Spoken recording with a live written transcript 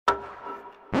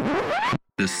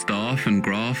The Staff and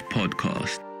Graph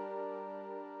Podcast.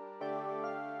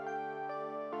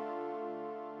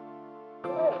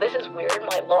 This is weird.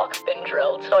 My lock's been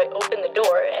drilled, so I open the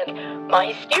door and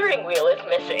my steering wheel is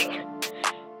missing.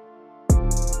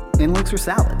 And links are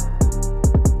salad.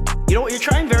 You know what? You're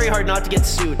trying very hard not to get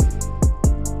sued.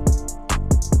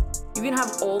 You can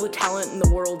have all the talent in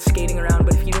the world skating around,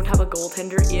 but if you don't have a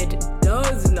goaltender, it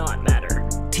does not matter.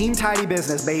 Team Tidy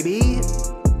Business, baby.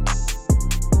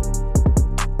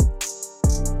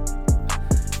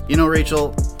 You know,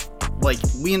 Rachel,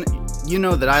 you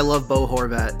know that I love Bo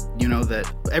Horvat. You know that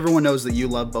everyone knows that you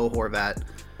love Bo Horvat.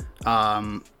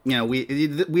 You know,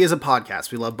 we as a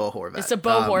podcast, we love Bo Horvat. It's a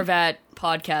Bo Horvat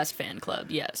podcast fan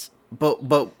club, yes. But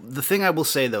the thing I will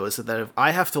say, though, is that if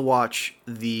I have to watch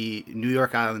the New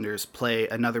York Islanders play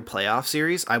another playoff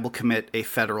series, I will commit a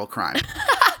federal crime.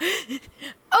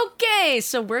 Okay,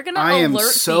 so we're going to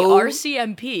alert the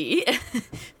RCMP.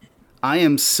 I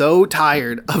am so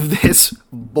tired of this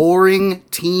boring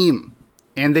team.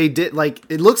 And they did,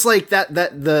 it looks like that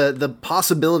the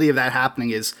possibility of that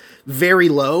happening is very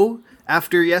low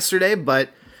after yesterday, but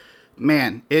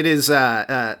man, it is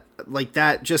like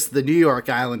that, just the New York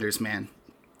Islanders, man,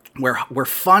 where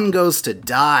fun goes to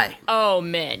die. Oh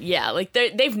man, yeah,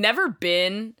 they've never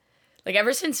been,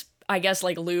 ever since I guess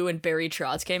Lou and Barry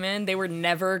Trotz came in, they were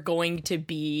never going to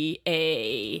be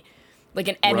an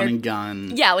running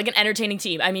gun. Yeah, an entertaining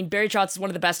team. I mean, Barry Trotz is one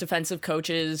of the best defensive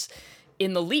coaches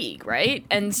in the league, right?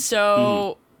 And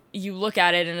so you look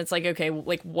at it and it's okay,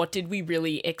 what did we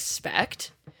really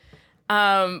expect?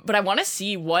 But I want to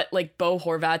see what Bo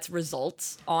Horvat's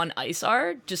results on ice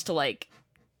are, just to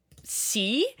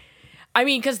see. I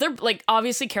mean, because they're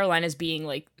obviously Carolina's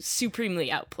being supremely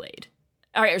outplayed.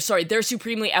 All right, sorry, they're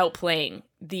supremely outplaying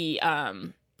the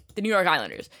New York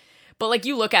Islanders. But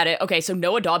you look at it, okay, so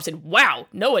Noah Dobson,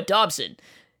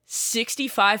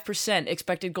 65%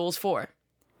 expected goals for.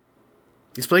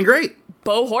 He's playing great.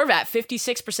 Bo Horvat,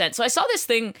 56%. So I saw this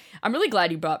thing. I'm really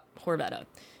glad you brought Horvat up.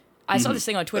 I saw this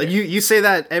thing on Twitter. You say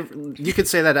that, you could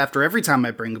say that after every time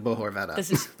I bring Bo Horvat up.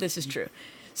 This is true.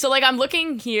 So I'm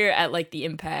looking here at the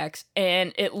impacts,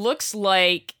 and it looks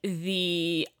like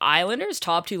the Islanders'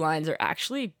 top two lines are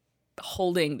actually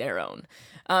holding their own,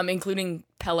 including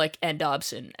Pelech and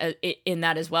Dobson in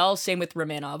that as well. Same with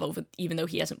Romanov, even though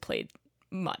he hasn't played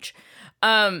much.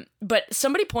 But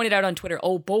somebody pointed out on Twitter,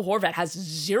 Bo Horvat has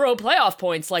 0 playoff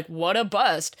points. What a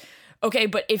bust. Okay,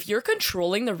 but if you're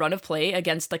controlling the run of play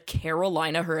against the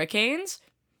Carolina Hurricanes,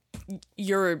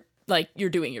 you're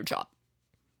doing your job.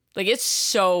 It's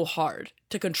so hard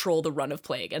to control the run of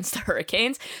play against the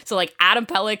Hurricanes. So Adam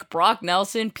Pelech, Brock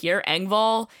Nelson, Pierre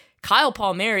Engvall, Kyle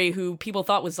Palmieri, who people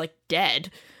thought was dead.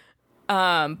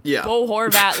 Bo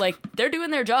Horvat, they're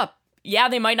doing their job. Yeah,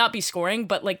 they might not be scoring,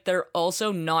 but they're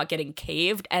also not getting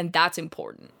caved, and that's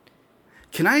important.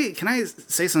 Can I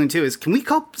say something too? Can we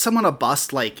call someone a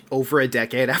bust over a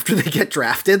decade after they get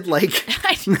drafted?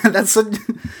 That's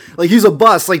he's a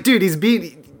bust.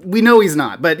 Dude, we know he's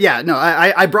not. But yeah, no,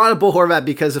 I brought up Bo Horvat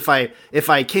because if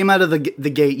I came out of the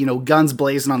gate, guns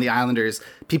blazing on the Islanders,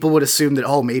 people would assume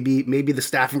that maybe the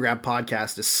Staff and Grab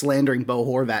podcast is slandering Bo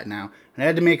Horvat now. And I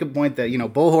had to make a point that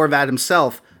Bo Horvat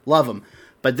himself, love him,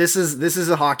 but this is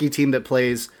a hockey team that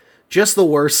plays just the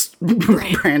worst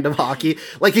brand of hockey.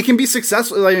 It can be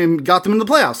successful. Got them in the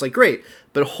playoffs. Great.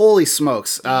 But holy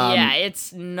smokes. Yeah,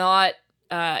 it's not...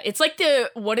 it's the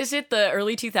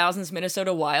early 2000s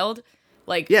Minnesota Wild?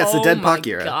 Yeah, it's the dead puck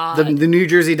era. The New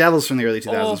Jersey Devils from the early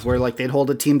 2000s, where they'd hold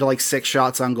a team to 6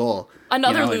 shots on goal.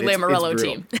 Another Lou Lamoriello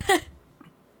team.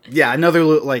 Yeah, another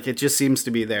it just seems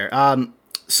to be there.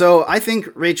 So I think,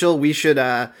 Rachel, we should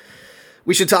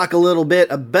talk a little bit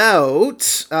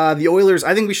about the Oilers.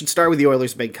 I think we should start with the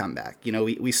Oilers' big comeback.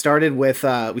 We started with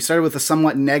a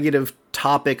somewhat negative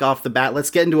topic off the bat.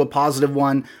 Let's get into a positive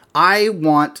one. I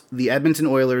want the Edmonton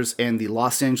Oilers and the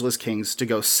Los Angeles Kings to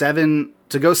go 7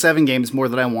 games more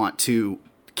than I want to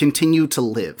continue to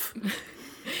live.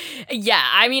 Yeah,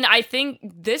 I mean, I think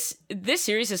this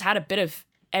series has had a bit of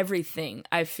everything.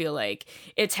 I feel like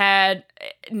it's had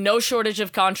no shortage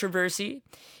of controversy.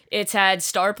 It's had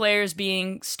star players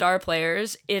being star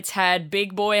players. It's had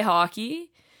big boy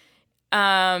hockey.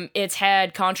 It's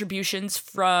had contributions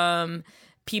from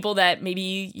people that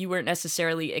maybe you weren't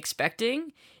necessarily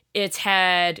expecting. It's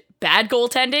had bad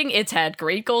goaltending. It's had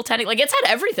great goaltending. It's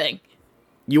had everything.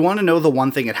 You want to know the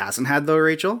one thing it hasn't had, though,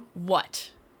 Rachel?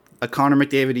 What? A Connor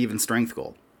McDavid even strength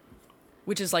goal.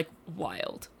 Which is,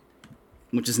 wild.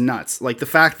 Which is nuts. The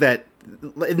fact that...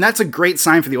 And that's a great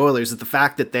sign for the Oilers, that the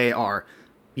fact that they are...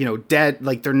 dead,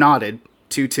 they're knotted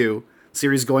 2-2,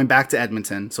 series going back to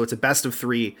Edmonton, so it's a best of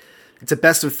 3, it's a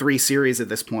best of 3 series at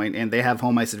this point, and they have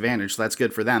home ice advantage, so that's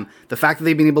good for them. The fact that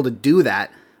they've been able to do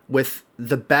that with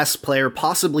the best player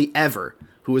possibly ever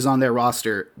who is on their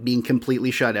roster being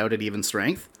completely shut out at even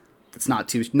strength, it's not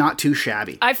too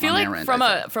shabby. I feel like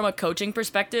from a coaching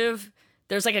perspective,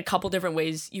 there's like a couple different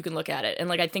ways you can look at it. And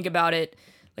like I think about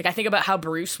how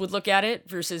Bruce would look at it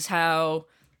versus how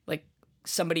like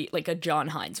somebody like a John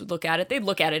Hines would look at it. They'd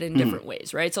look at it in different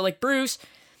ways, right? So like Bruce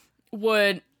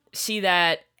would see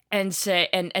that and say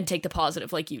and take the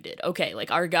positive like you did. Okay,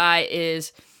 like our guy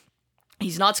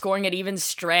he's not scoring at even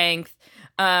strength.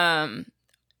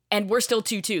 And we're still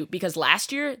 2-2 because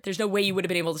last year, there's no way you would have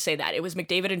been able to say that. It was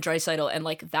McDavid and Draisaitl, and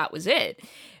like that was it.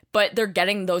 But they're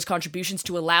getting those contributions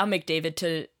to allow McDavid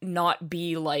to not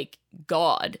be like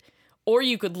God. Or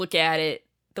you could look at it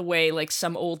the way like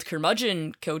some old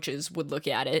curmudgeon coaches would look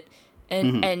at it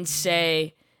and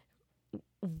say,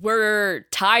 we're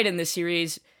tied in this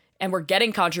series and we're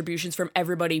getting contributions from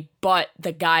everybody but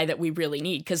the guy that we really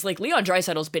need. Because like Leon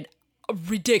Draisaitl's been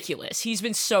ridiculous. He's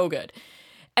been so good.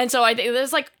 And so I think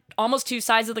there's like almost 2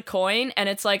 sides of the coin, and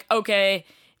it's like, okay,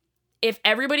 if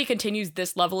everybody continues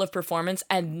this level of performance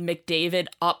and McDavid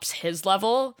ups his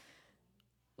level,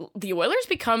 the Oilers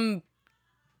become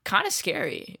kind of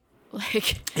scary.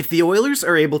 Like, if the Oilers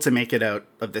are able to make it out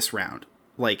of this round,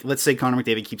 like let's say Connor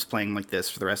McDavid keeps playing like this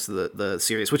for the rest of the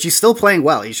series, which he's still playing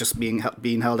well. He's just being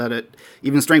held out at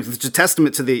even strength. It's a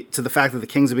testament to the fact that the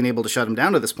Kings have been able to shut him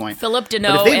down to this point. Philip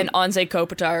Deneau and Anze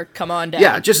Kopitar, come on down.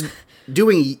 Yeah, just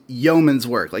doing yeoman's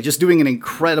work, like just doing an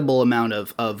incredible amount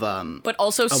of but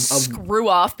also screw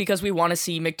off because we want to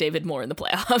see McDavid more in the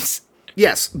playoffs.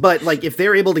 Yes, but like if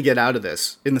they're able to get out of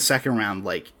this in the second round,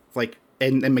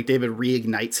 and McDavid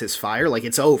reignites his fire, like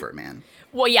it's over, man.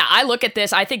 Well, yeah, I look at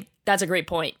this. I think that's a great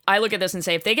point. I look at this and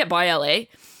say, if they get by LA,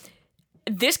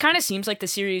 this kind of seems like the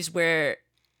series where,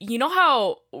 you know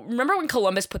how, remember when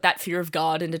Columbus put that fear of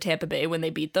God into Tampa Bay when they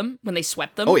beat them, when they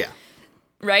swept them? Oh, yeah.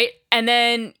 Right? And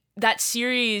then that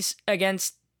series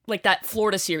against, like that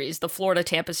Florida series, the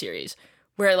Florida-Tampa series,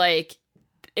 where like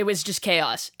it was just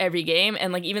chaos every game.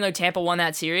 And like even though Tampa won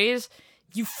that series,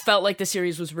 you felt like the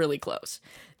series was really close.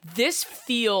 This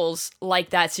feels like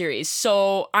that series.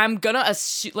 So I'm gonna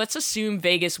let's assume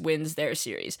Vegas wins their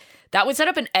series. That would set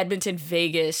up an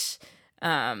Edmonton-Vegas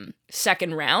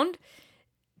second round.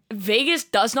 Vegas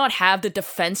does not have the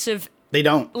defensive... They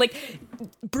don't. Like,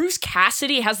 Bruce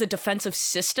Cassidy has the defensive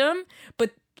system, but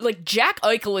like Jack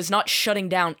Eichel is not shutting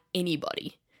down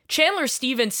anybody. Chandler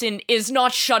Stevenson is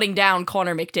not shutting down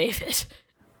Connor McDavid.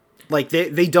 Like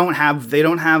they don't have the they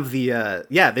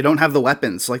don't have the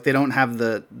weapons. Like they don't have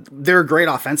they're a great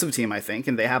offensive team, I think,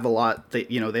 and they have a lot. They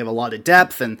have a lot of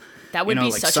depth, and that would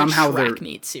be such a track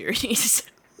meet series.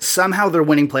 Somehow they're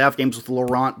winning playoff games with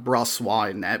Laurent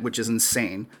Brossoit in net, which is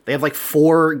insane. They have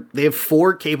four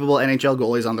capable NHL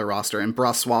goalies on their roster, and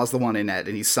Brossoit's the one in net,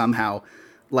 and he's somehow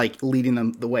like leading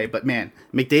them the way. But man,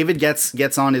 McDavid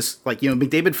gets on his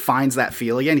McDavid finds that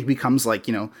feel again. He becomes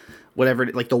whatever,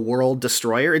 like the world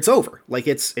destroyer. It's over. Like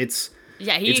it's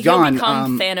he'll gone.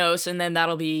 Become Thanos, and then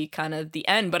that'll be kind of the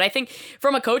end. But I think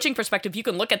from a coaching perspective, you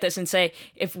can look at this and say,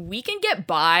 if we can get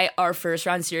by our first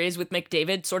round series with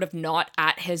McDavid sort of not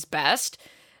at his best,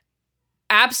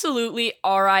 absolutely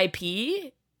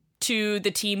RIP to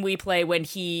the team we play when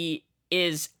he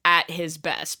is at his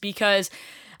best. Because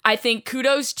I think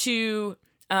kudos to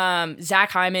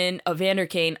Zach Hyman, Evander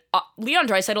Kane, Leon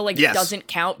Draisaitl doesn't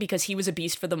count because he was a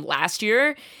beast for them last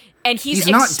year, and he's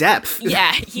not depth.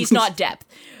 Yeah, he's not depth.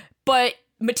 But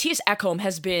Matthias Ekholm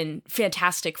has been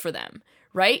fantastic for them,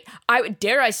 right?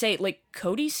 I say, like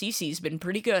Cody Cece's been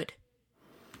pretty good.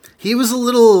 He was a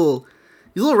little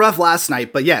rough last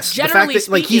night, but yes, generally the fact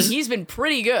that speaking, he's been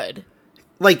pretty good.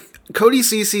 Like Cody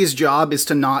Cece's job is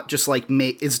to not just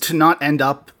to not end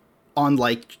up on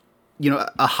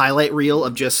a highlight reel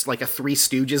of just like a Three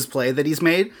Stooges play that he's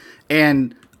made.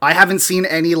 And I haven't seen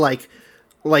any like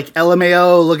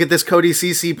LMAO, look at this Cody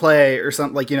Cece play or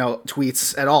something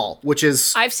tweets at all, which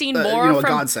is I've seen more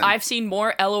I've seen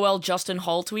more LOL Justin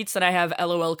Hall tweets than I have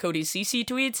LOL Cody Cece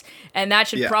tweets. And that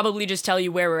should probably just tell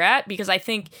you where we're at, because I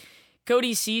think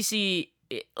Cody Cece,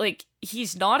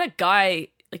 he's not a guy,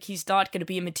 he's not going to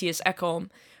be a Matthias Ekholm,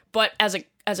 but as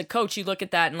a coach, you look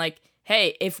at that and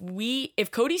hey, if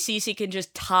Cody Cece can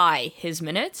just tie his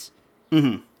minutes,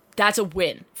 that's a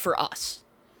win for us.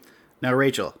 Now,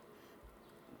 Rachel,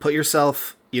 put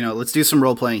yourself, let's do some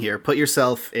role playing here. Put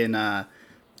yourself in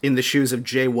the shoes of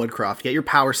Jay Woodcroft. Get your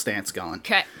power stance going.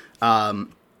 Okay.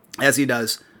 As he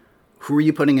does, who are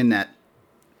you putting in net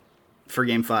for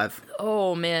Game 5?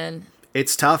 Oh man.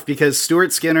 It's tough because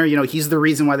Stuart Skinner, he's the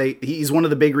reason why he's one of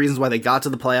the big reasons why they got to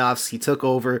the playoffs. He took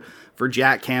over for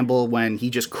Jack Campbell when he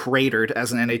just cratered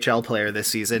as an NHL player this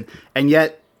season. And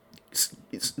yet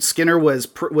Skinner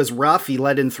was rough. He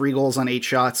let in 3 goals on 8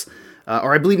 shots,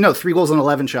 or I believe, 3 goals on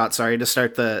 11 shots, to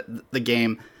start the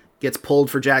game. Gets pulled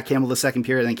for Jack Campbell the second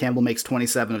period, and then Campbell makes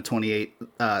 27 of 28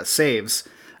 saves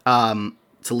to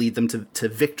lead them to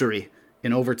victory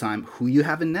in overtime. Who you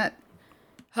have in net?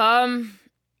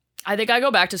 I think I go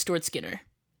back to Stuart Skinner.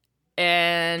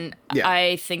 And yeah.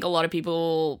 I think a lot of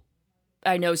people,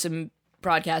 I know some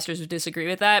broadcasters would disagree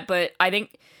with that, but I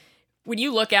think when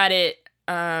you look at it,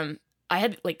 I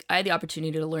had the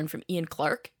opportunity to learn from Ian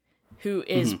Clark, who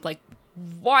is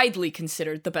widely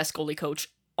considered the best goalie coach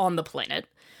on the planet.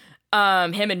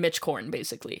 Him and Mitch Korn,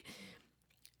 basically.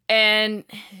 And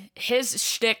his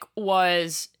shtick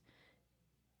was,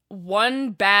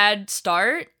 one bad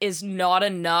start is not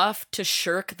enough to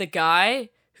shirk the guy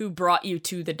who brought you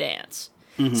to the dance.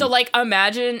 Mm-hmm. So,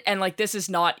 imagine, and, this is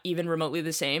not even remotely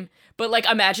the same, but,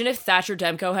 imagine if Thatcher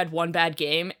Demko had one bad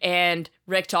game and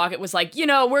Rick Tocchet was like,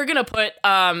 we're gonna put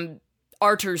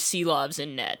Artur Silovs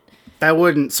in net. That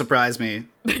wouldn't surprise me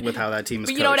with how that team is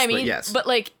coached, you know what I mean? But yes.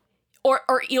 But,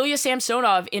 or Ilya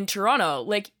Samsonov in Toronto,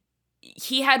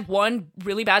 he had one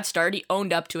really bad start, he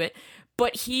owned up to it,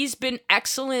 but he's been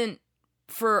excellent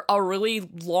for a really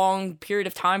long period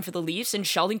of time for the Leafs, and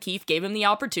Sheldon Keefe gave him the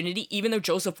opportunity, even though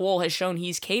Joseph Woll has shown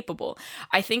he's capable.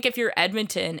 I think if you're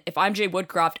Edmonton, if I'm Jay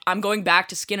Woodcroft, I'm going back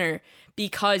to Skinner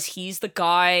because he's the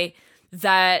guy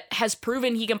that has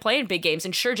proven he can play in big games.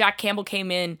 And sure, Jack Campbell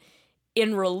came in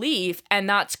relief, and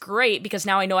that's great because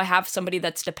now I know I have somebody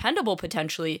that's dependable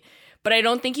potentially, but I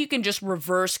don't think you can just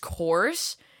reverse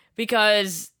course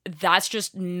because that's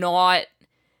just not...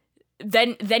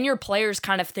 Then your players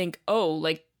kind of think,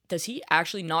 does he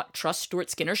actually not trust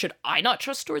Stuart Skinner? Should I not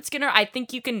trust Stuart Skinner? I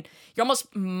think you're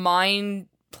almost playing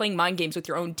mind games with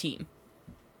your own team.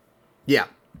 Yeah.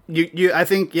 I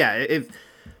think,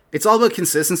 it's all about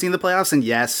consistency in the playoffs, and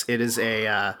yes, it is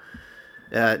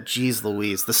geez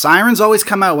Louise. The sirens always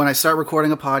come out when I start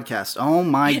recording a podcast. Oh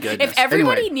my goodness. If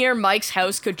everybody near Mike's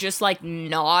house could just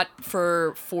not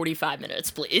for 45 minutes,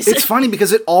 please. It's funny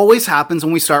because it always happens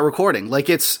when we start recording.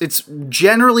 It's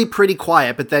generally pretty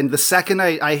quiet, but then the second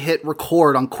I hit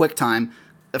record on QuickTime,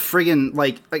 a friggin'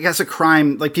 I guess a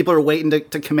crime, people are waiting to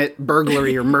commit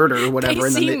burglary or murder or whatever. They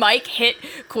see Mike hit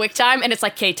QuickTime and it's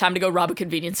okay, time to go rob a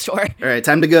convenience store. All right,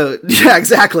 time to go. Yeah,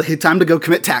 exactly. Time to go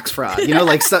commit tax fraud.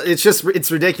 So,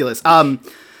 it's ridiculous.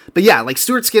 But yeah,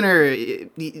 Stuart Skinner,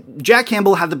 Jack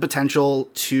Campbell had the potential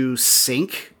to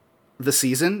sink the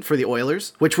season for the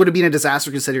Oilers, which would have been a disaster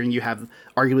considering you have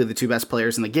arguably the 2 best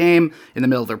players in the game in the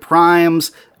middle of their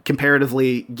primes,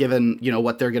 comparatively given,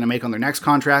 what they're going to make on their next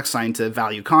contract, signed to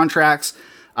value contracts.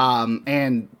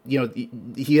 And,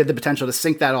 he had the potential to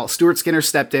sink that all. Stuart Skinner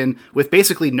stepped in with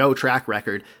basically no track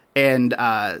record and,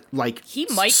 he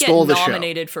might get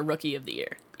nominated for Rookie of the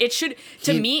Year. It should,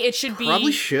 to me, it should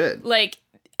probably should.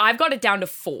 I've got it down to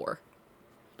 4.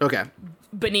 Okay.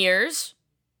 Beniers.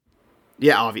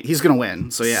 Yeah, obviously. He's going to win.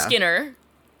 So, yeah. Skinner.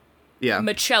 Yeah.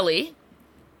 Michelli.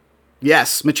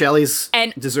 Yes, Michelli's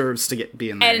deserves to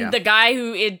be in there. And the guy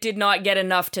who it did not get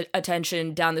enough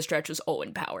attention down the stretch was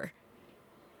Owen Power.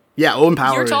 Yeah, Owen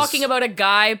Power. You're talking about a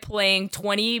guy playing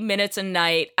 20 minutes a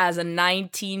night as a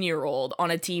 19-year-old on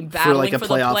a team battling for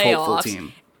the playoffs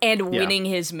team. And winning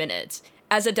his minutes.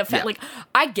 As a defense,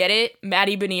 I get it,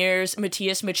 Matty Beniers,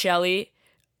 Matthias Michelli,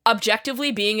 objectively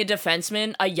being a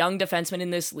defenseman, a young defenseman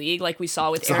in this league, like we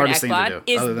saw with Aaron Ekblad,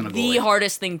 is the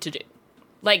hardest thing to do.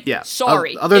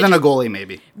 Sorry. Other than a goalie,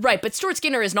 maybe. Right, but Stuart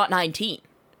Skinner is not 19.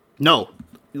 No.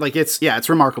 It's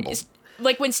remarkable.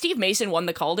 When Steve Mason won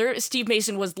the Calder, Steve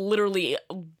Mason was literally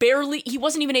he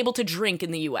wasn't even able to drink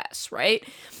in the U.S., right?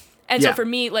 And so for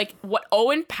me, what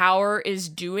Owen Power is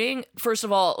doing, first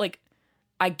of all,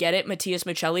 I get it, Matthias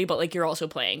Michelli, but you're also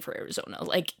playing for Arizona.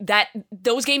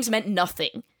 Those games meant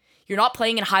nothing. You're not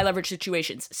playing in high leverage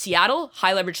situations. Seattle,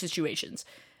 high leverage situations.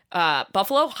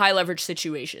 Buffalo, high leverage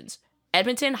situations.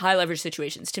 Edmonton, high leverage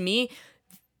situations. To me,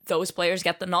 those players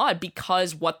get the nod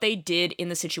because what they did in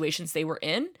the situations they were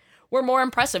in were more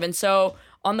impressive. And so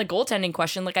on the goaltending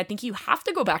question, I think you have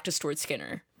to go back to Stuart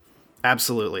Skinner.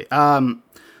 Absolutely.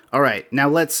 All right, now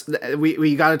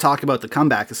we got to talk about the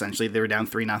comeback. Essentially, they were down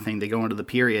 3-0. They go into the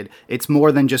period. It's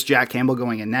more than just Jack Campbell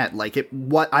going in net.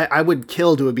 I would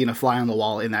kill to have been a fly on the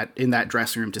wall in that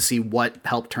dressing room to see what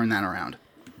helped turn that around.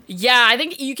 Yeah, I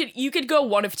think you could go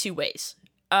one of two ways.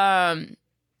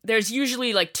 there's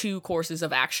usually like 2 courses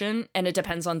of action, and it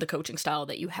depends on the coaching style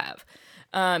that you have.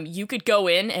 You could go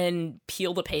in and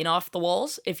peel the paint off the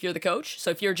walls if you're the coach. So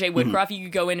if you're Jay Woodcroft, you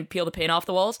could go in and peel the paint off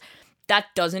the walls. That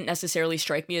doesn't necessarily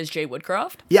strike me as Jay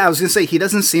Woodcroft. Yeah, I was gonna say he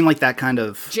doesn't seem like that kind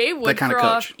of Jay Woodcroft. That kind of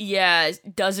coach. Yeah,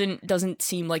 doesn't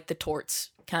seem like the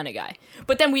torts kind of guy.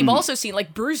 But then we've also seen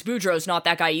like Bruce Boudreau's not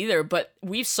that guy either. But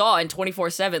we've saw in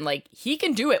 24/7 like he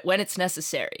can do it when it's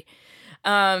necessary.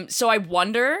 So I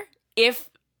wonder if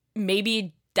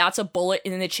maybe that's a bullet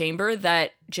in the chamber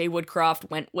that Jay Woodcroft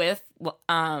went with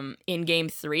in game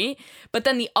 3. But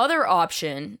then the other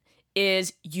option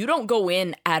is you don't go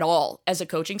in at all as a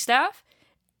coaching staff,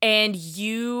 and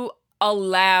you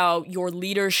allow your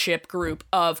leadership group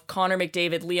of Connor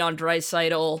McDavid, Leon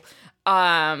Draisaitl,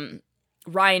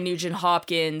 Ryan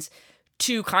Nugent-Hopkins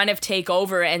to kind of take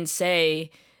over and say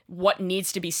what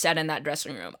needs to be said in that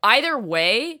dressing room. Either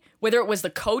way, whether it was the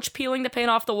coach peeling the paint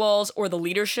off the walls or the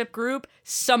leadership group,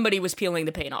 somebody was peeling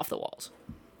the paint off the walls.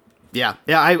 Yeah,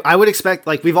 I would expect,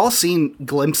 like, we've all seen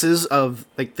glimpses of,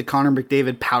 like, the Connor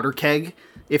McDavid powder keg,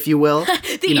 if you will.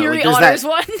 The Erie Otters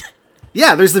one?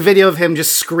 Yeah, there's the video of him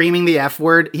just screaming the F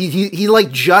word. He like,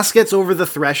 just gets over the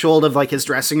threshold of, like, his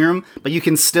dressing room, but you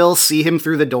can still see him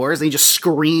through the doors, and he just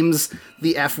screams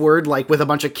the F word, like, with a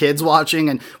bunch of kids watching,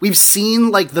 and we've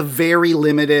seen, like, the very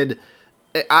limited...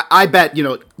 I bet,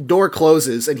 door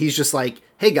closes, and he's just like,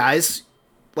 hey, guys...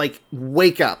 like,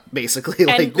 wake up, basically.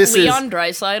 Like, and this Leon is...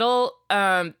 Draisaitl,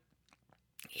 I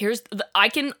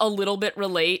can a little bit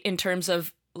relate in terms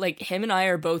of, like, him and I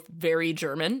are both very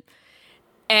German.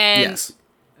 And yes.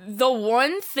 The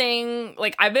one thing,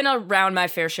 like, I've been around my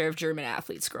fair share of German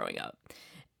athletes growing up.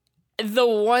 The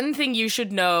one thing you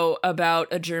should know about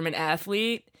a German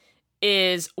athlete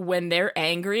is when they're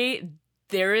angry,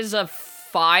 there is a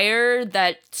fire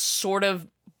that sort of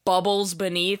bubbles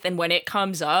beneath, and when it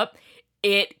comes up,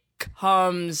 it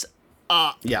comes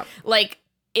up. Yeah. Like,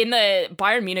 in the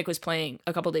Bayern Munich was playing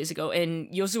a couple days ago,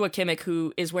 and Joshua Kimmich,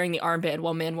 who is wearing the armband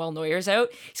while Manuel Neuer's out,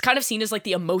 he's kind of seen as, like,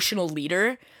 the emotional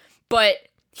leader, but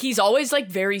he's always, like,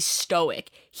 very stoic.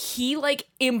 He, like,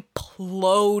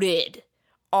 imploded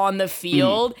on the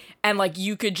field, and, like,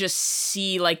 you could just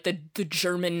see, like, the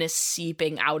Germanness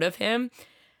seeping out of him.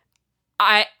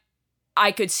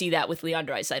 I could see that with Leon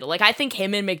Draisaitl. Like, I think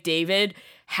him and McDavid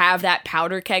have that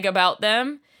powder keg about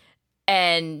them,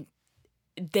 and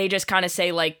they just kind of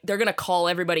say, like, they're going to call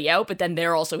everybody out, but then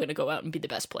they're also going to go out and be the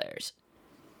best players.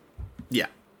 Yeah,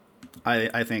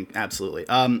 I think absolutely.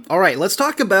 All right, let's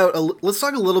talk a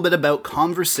little bit about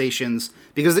conversations,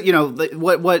 because,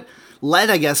 what led,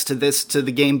 I guess, to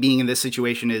the game being in this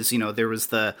situation is, there was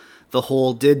the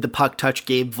whole, did the puck touch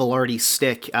Gabe Vilardi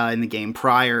stick in the game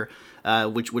prior,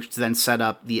 which then set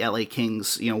up the LA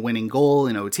Kings, winning goal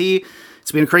in OT.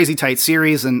 It's been a crazy tight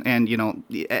series, and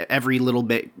every little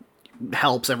bit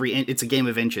helps. It's a game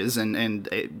of inches, and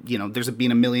there's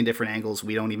been a million different angles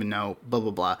we don't even know. Blah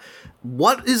blah blah.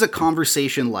 What is a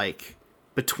conversation like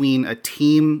between a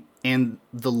team and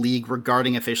the league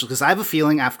regarding officials? Because I have a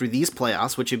feeling after these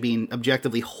playoffs, which have been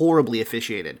objectively horribly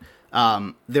officiated,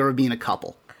 there have been a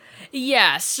couple.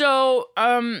 Yeah. So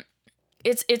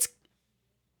it's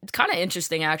kind of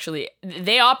interesting, actually.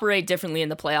 They operate differently in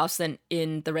the playoffs than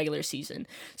in the regular season.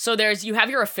 So you have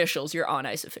your officials, your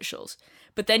on-ice officials,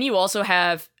 but then you also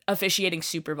have officiating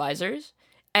supervisors,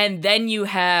 and then you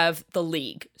have the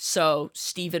league. So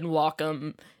Stephen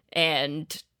Walkham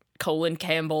and Colin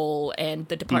Campbell and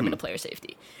the Department of Player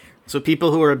Safety. So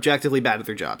people who are objectively bad at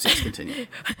their jobs. Yes, continue.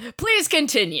 Please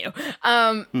continue.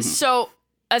 So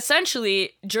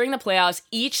essentially, during the playoffs,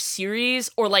 each series,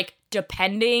 or like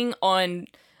depending on...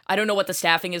 I don't know what the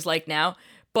staffing is like now,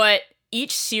 but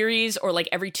each series, or like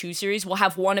every 2 series, will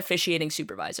have one officiating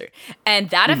supervisor. And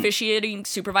that officiating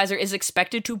supervisor is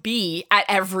expected to be at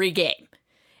every game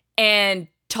and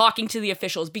talking to the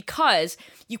officials, because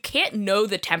you can't know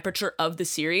the temperature of the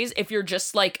series if you're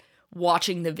just like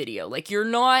watching the video. Like, you're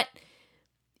not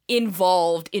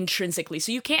involved intrinsically.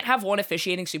 So you can't have one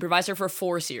officiating supervisor for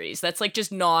 4 series. That's like just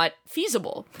not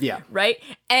feasible. Yeah. Right?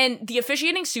 And the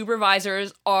officiating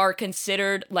supervisors are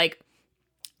considered like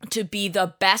to be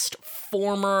the best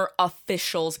former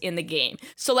officials in the game.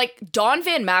 So like Don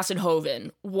Van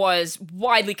Massenhoven was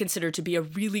widely considered to be a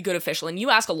really good official. And you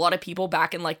ask a lot of people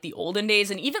back in like the olden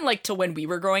days, and even like to when we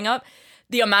were growing up,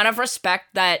 the amount of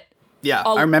respect that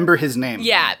I remember his name.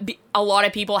 Yeah, a lot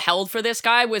of people held for this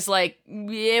guy was like,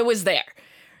 it was there.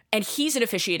 And he's an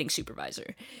officiating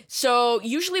supervisor. So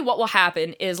usually what will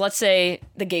happen is, let's say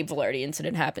the Gabe Vilardi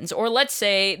incident happens, or let's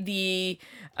say the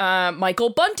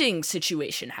Michael Bunting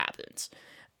situation happens.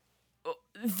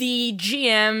 The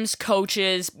GMs,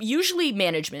 coaches, usually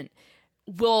management,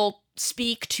 will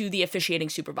speak to the officiating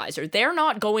supervisor. They're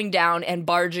not going down and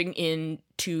barging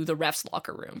into the ref's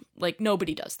locker room. Like,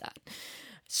 nobody does that.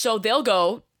 So they'll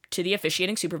go to the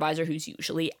officiating supervisor, who's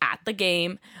usually at the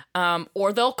game,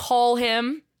 or they'll call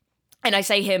him. And I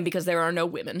say him because there are no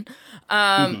women.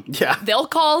 Yeah. They'll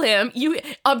call him. You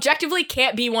objectively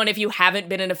can't be one if you haven't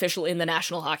been an official in the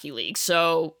National Hockey League.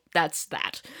 So that's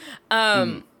that.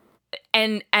 And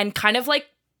kind of like,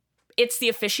 it's the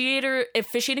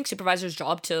officiating supervisor's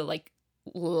job to like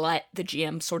let the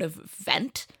GM sort of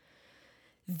vent.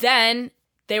 Then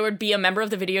there would be a member of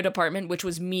the video department, which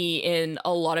was me in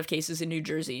a lot of cases in New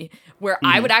Jersey, where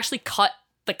I would actually cut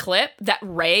the clip that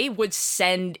Ray would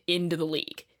send into the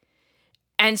league.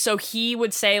 And so he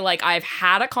would say, like, I've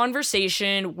had a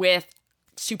conversation with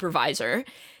supervisor.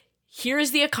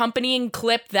 Here's the accompanying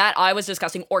clip that I was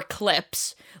discussing, or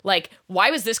clips. Like,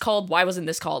 why was this called? Why wasn't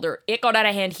this called? Or it got out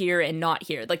of hand here and not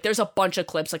here. Like, there's a bunch of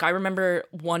clips. Like, I remember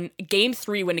Game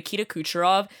 3 when Nikita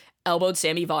Kucherov elbowed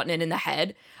Sami Vatanen in the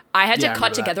head. I had to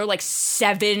cut together like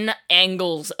 7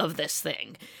 angles of this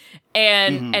thing.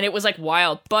 And it was like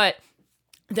wild. But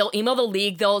they'll email the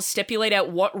league, they'll stipulate out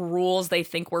what rules they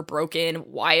think were broken,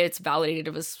 why it's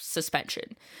validated as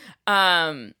suspension.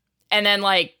 And then,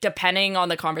 like, depending on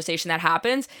the conversation that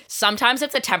happens, sometimes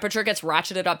if the temperature gets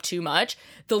ratcheted up too much,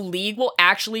 the league will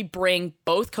actually bring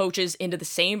both coaches into the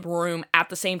same room at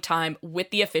the same time with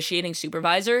the officiating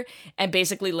supervisor and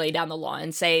basically lay down the law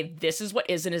and say, this is what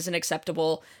is and isn't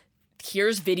acceptable.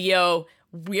 Here's video.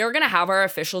 We are going to have our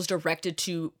officials directed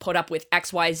to put up with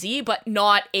XYZ, but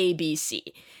not ABC.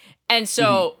 And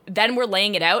so then we're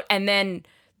laying it out, and then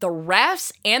the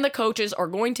refs and the coaches are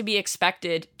going to be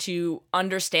expected to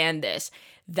understand this.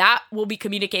 That will be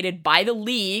communicated by the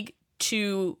league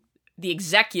to the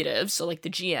executives, so like the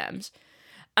GMs.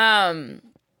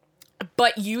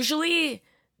 But usually,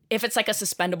 if it's like a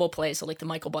suspendable play, so like the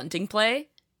Michael Bunting play,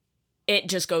 it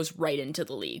just goes right into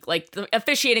the league. Like, the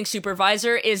officiating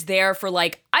supervisor is there for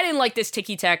like, I didn't like this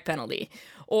ticky-tack penalty,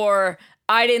 or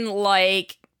I didn't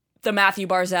like the Matthew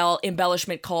Barzal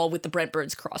embellishment call with the Brent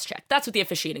Burns cross-check. That's what the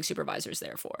officiating supervisor is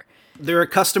there for. They're a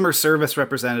customer service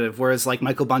representative, whereas like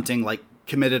Michael Bunting like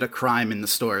committed a crime in the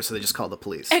store, so they just call the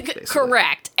police.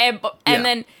 Correct. And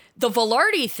then the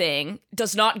Velarde thing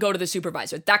does not go to the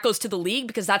supervisor. That goes to the league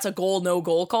because that's a goal, no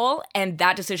goal call, and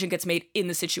that decision gets made in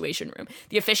the situation room.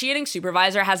 The officiating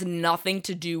supervisor has nothing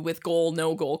to do with goal,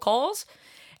 no goal calls.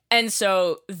 And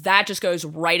so that just goes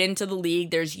right into the league.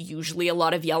 There's usually a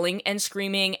lot of yelling and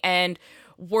screaming and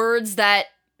words that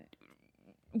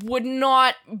would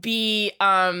not be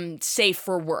safe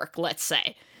for work, let's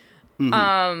say.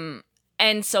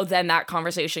 And so then that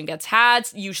conversation gets had.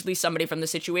 Usually somebody from the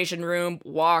situation room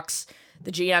walks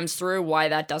the GMs through why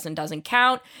that doesn't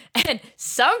count. And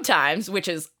sometimes, which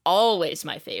is always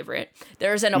my favorite,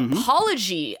 there's an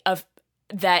apology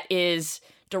that is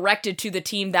directed to the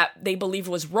team that they believe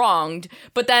was wronged,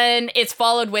 but then it's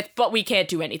followed with, but we can't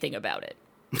do anything about it.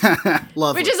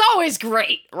 Lovely. Which is always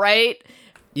great, right?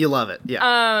 You love it,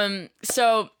 yeah.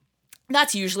 So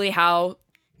that's usually how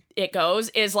it goes,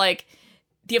 is like,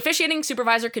 the officiating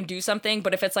supervisor can do something,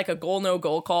 but if it's like a goal, no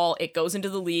goal call, it goes into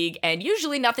the league, and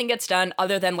usually nothing gets done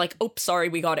other than like, oops, sorry,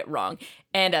 we got it wrong.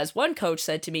 And as one coach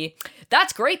said to me,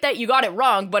 that's great that you got it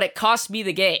wrong, but it cost me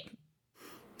the game.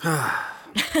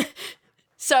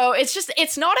 So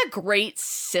it's not a great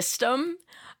system.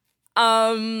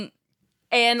 And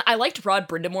I liked Rod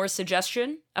Brindamore's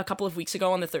suggestion a couple of weeks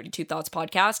ago on the 32 Thoughts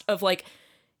podcast of like,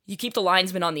 you keep the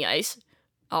linesmen on the ice,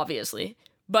 obviously,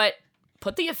 but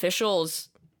put the officials,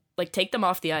 like, take them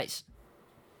off the ice.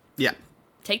 Yeah.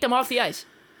 Take them off the ice.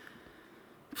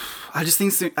 I just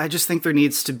think there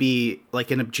needs to be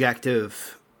like an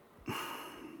objective,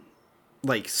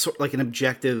 like an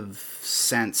objective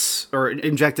sense or an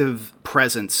objective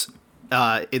presence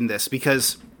in this,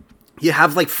 because you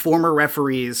have like former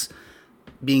referees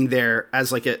being there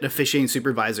as like an officiating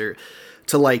supervisor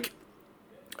to like,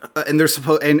 and they're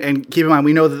supposed, and keep in mind,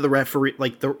 we know that the referee,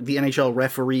 like the NHL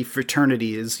referee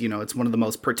fraternity is, you know, it's one of the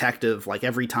most protective, like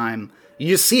every time you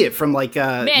just see it from like,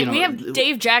 man, you know, we have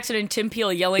Dave Jackson and Tim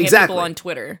Peel yelling at exactly. people on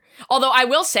Twitter. Although I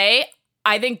will say,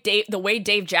 I think the way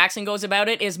Dave Jackson goes about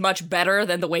it is much better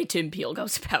than the way Tim Peel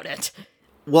goes about it.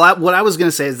 Well, what I was going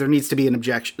to say is there needs to be an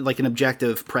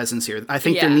objective presence here. I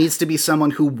think there needs to be someone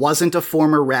who wasn't a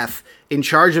former ref in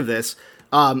charge of this,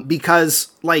 because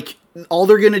like all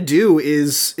they're going to do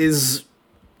is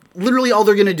literally all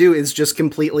they're going to do is just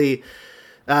completely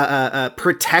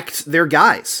protect their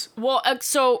guys. Well,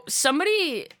 so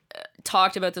somebody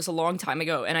talked about this a long time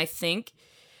ago, and I think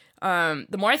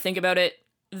the more I think about it,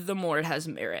 the more it has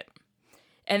merit.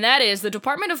 And that is, the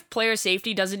Department of Player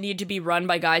Safety doesn't need to be run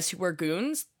by guys who were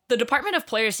goons. The Department of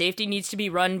Player Safety needs to be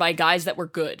run by guys that were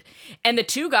good. And the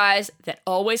two guys that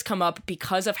always come up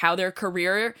because of how their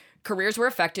careers were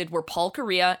affected were Paul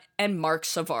Kariya and Marc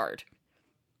Savard.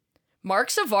 Marc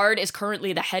Savard is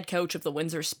currently the head coach of the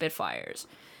Windsor Spitfires.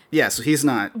 Yeah, so he's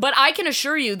not. But I can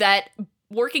assure you that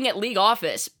working at league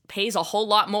office pays a whole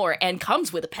lot more and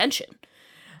comes with a pension.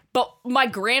 But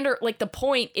the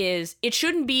point is, it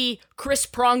shouldn't be Chris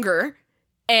Pronger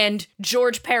and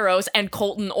George Peros and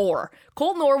Colton Orr.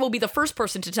 Colton Orr will be the first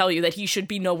person to tell you that he should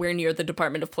be nowhere near the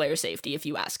Department of Player Safety if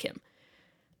you ask him.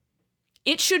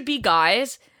 It should be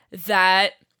guys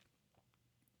that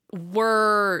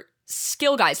were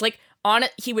skill guys. Like,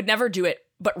 he would never do it,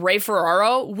 but Ray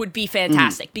Ferraro would be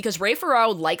fantastic because Ray Ferraro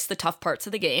likes the tough parts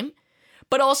of the game,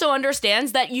 but also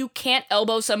understands that you can't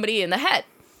elbow somebody in the head.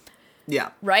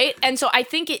 Yeah. Right? And so I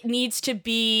think it needs to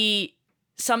be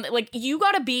something like, you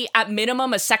got to be at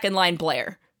minimum a second line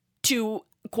player to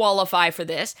qualify for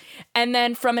this. And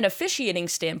then from an officiating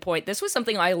standpoint, this was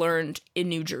something I learned in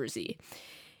New Jersey.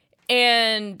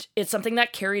 And it's something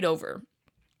that carried over.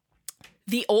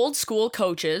 The old school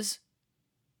coaches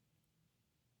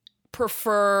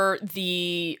prefer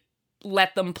the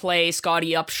let them play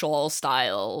Scotty Upshall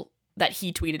style that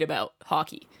he tweeted about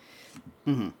hockey.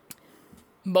 Mm-hmm.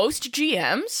 Most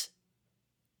GMs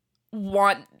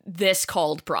want this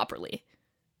called properly.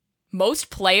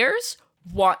 Most players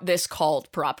want this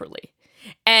called properly.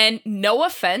 And no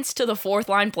offense to the fourth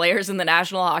line players in the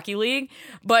National Hockey League,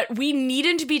 but we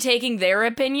needn't to be taking their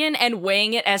opinion and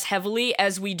weighing it as heavily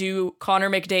as we do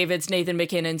Connor McDavid's, Nathan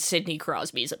MacKinnon, Sidney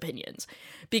Crosby's opinions.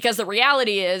 Because the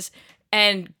reality is,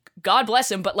 and God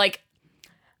bless him, but like,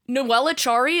 Noel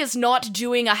Acciari is not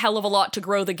doing a hell of a lot to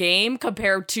grow the game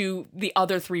compared to the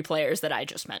other three players that I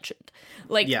just mentioned.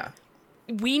 Like, yeah.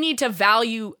 We need to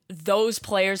value those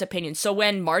players' opinions. So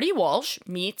when Marty Walsh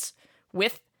meets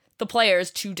with the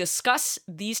players to discuss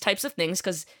these types of things,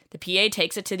 because the PA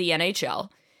takes it to the NHL,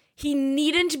 he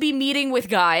needn't be meeting with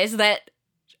guys that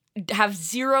have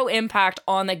zero impact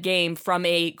on the game from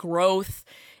a growth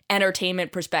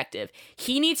entertainment perspective.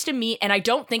 He needs to meet, and I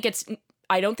don't think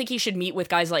he should meet with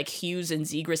guys like Hughes and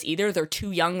Zegras either. They're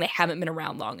too young. They haven't been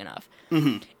around long enough.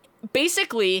 Mm-hmm.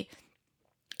 Basically,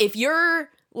 if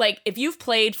you've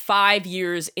played 5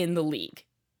 years in the league,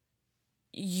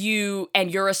 you're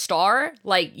a star,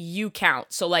 like, you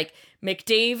count. So like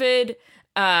McDavid,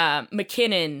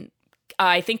 McKinnon,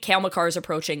 I think Cale Makar is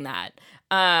approaching that.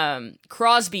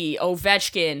 Crosby,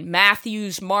 Ovechkin,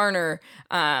 Matthews, Marner,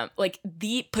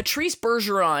 Patrice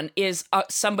Bergeron is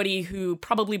somebody who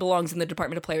probably belongs in the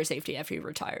Department of Player Safety after he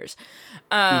retires.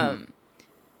 Having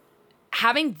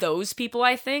those people,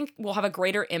 I think, will have a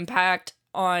greater impact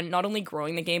on not only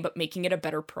growing the game, but making it a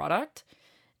better product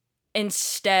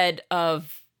instead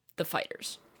of the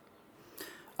fighters.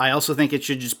 I also think it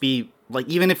should just be, like,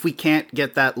 even if we can't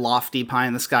get that lofty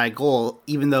pie-in-the-sky goal,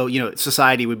 even though,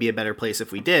 society would be a better place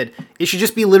if we did, it should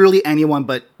just be literally anyone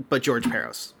but George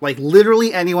Peros. Like,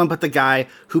 literally anyone but the guy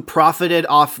who profited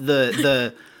off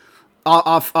the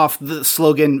off the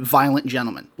slogan "Violent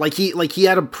Gentleman." He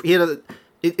had a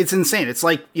it's insane. It's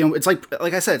like, it's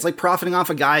like I said, it's like profiting off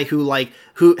a guy who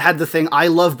had the thing, "I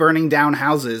love burning down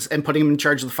houses," and putting him in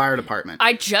charge of the fire department.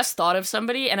 I just thought of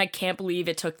somebody, and I can't believe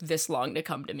it took this long to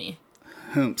come to me.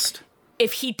 Whomst?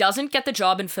 If he doesn't get the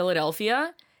job in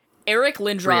Philadelphia, Eric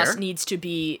Lindros needs to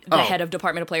be the head of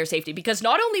Department of Player Safety, because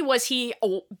not only was he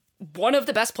one of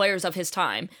the best players of his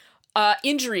time,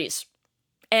 injuries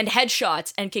and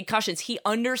headshots and concussions, he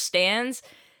understands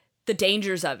the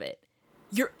dangers of it.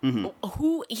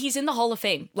 He's in the Hall of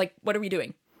Fame. Like, what are we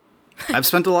doing? I've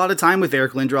spent a lot of time with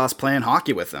Eric Lindros playing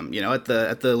hockey with him, at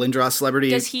the Lindros Celebrity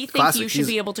Does he think Classic. You should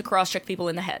be able to cross-check people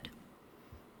in the head?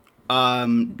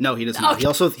 No, he does not. Okay.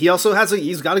 He also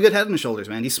he's got a good head on his shoulders,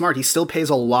 man. He's smart. He still pays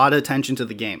a lot of attention to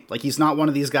the game. Like, he's not one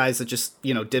of these guys that just,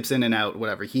 dips in and out,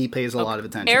 whatever. He pays a lot of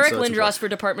attention. Eric Lindros for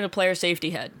Department of Player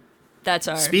Safety head. That's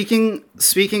our... Speaking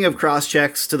of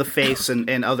cross-checks to the face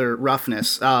and other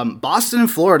roughness, Boston and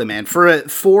Florida, man, for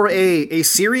a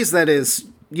series that is,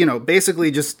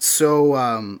 basically just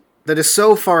so, that is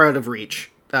so far out of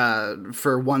reach,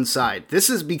 for one side. This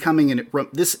has become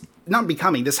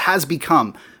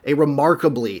a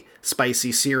remarkably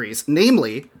spicy series.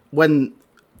 Namely, when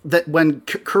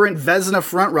current Vezina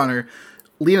frontrunner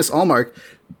Linus Ullmark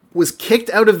was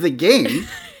kicked out of the game,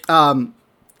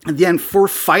 at the end for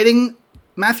fighting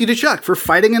Matthew Tkachuk, for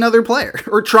fighting another player,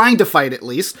 or trying to fight at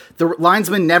least. The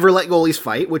linesmen never let goalies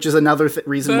fight, which is another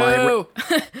reason why.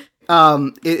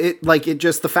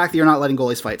 The fact that you're not letting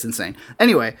goalies fight is insane.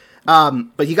 Anyway,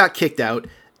 but he got kicked out.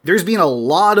 there's been a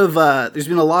lot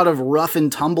of rough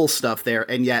and tumble stuff there,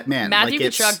 and yet, man, Matthew like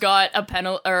Tkachuk got a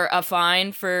penalty or a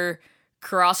fine for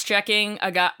cross-checking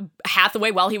Hathaway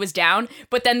while he was down,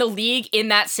 but then the league in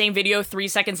that same video 3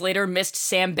 seconds later missed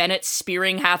Sam Bennett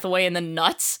spearing Hathaway in the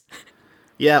nuts.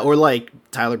 Yeah, or like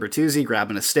Tyler Bertuzzi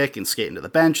grabbing a stick and skating to the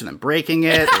bench and then breaking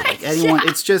it, or like anyone. Yeah.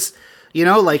 It's just, you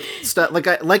know, like stuff. Like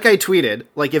I tweeted,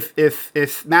 like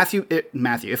if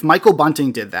Michael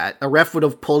Bunting did that, a ref would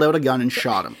have pulled out a gun and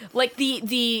shot him. Like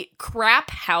the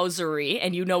craphousery,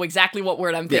 and you know exactly what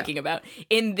word I'm thinking about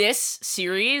in this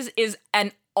series is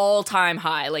an all-time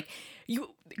high. Like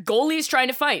goalies trying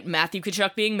to fight, Matthew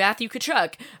Tkachuk being Matthew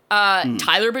Tkachuk,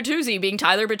 Tyler Bertuzzi being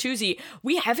Tyler Bertuzzi.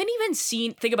 We haven't even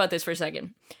seen, think about this for a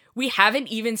second, we haven't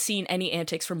even seen any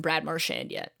antics from Brad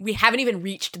Marchand yet. We haven't even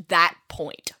reached that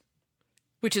point,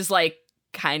 which is like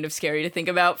kind of scary to think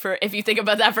about for if you think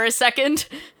about that for a second.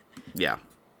 Yeah.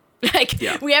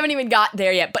 We haven't even got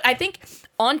there yet. But I think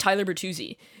on Tyler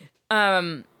Bertuzzi,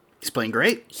 he's playing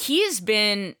great. He's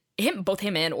been, both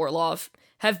him and Orlov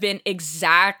have been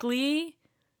exactly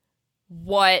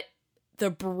what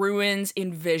the Bruins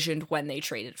envisioned when they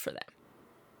traded for them.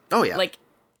 Oh, yeah. Like,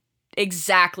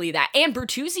 exactly that. And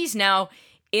Bertuzzi's now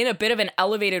in a bit of an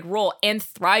elevated role and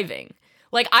thriving.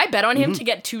 Like, I bet on him to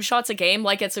get 2 shots a game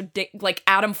like it's like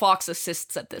Adam Fox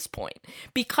assists at this point.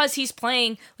 Because he's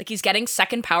playing, like he's getting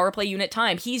second power play unit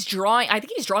time. I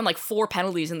think he's drawn like 4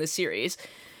 penalties in this series,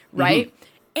 right?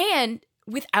 And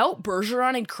without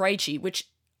Bergeron and Krejci, which,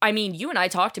 I mean, you and I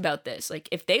talked about this. Like,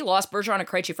 if they lost Bergeron and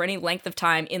Krejci for any length of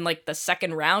time in, like, the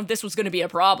second round, this was going to be a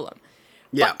problem.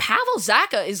 Yeah. But Pavel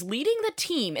Zacha is leading the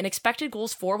team in expected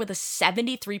goals for with a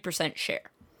 73% share.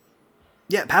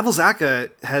 Yeah, Pavel Zacha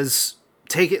has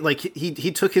taken, like,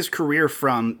 he took his career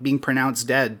from being pronounced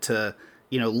dead to,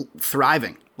 you know,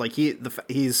 thriving. Like,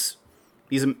 he's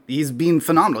been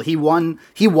phenomenal. He won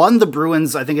the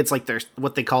Bruins, I think it's like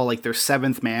what they call like their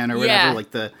 7th man or whatever, like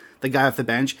the guy off the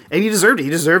bench, and he deserved it.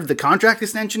 He deserved the contract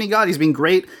extension he got. He's been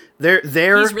great.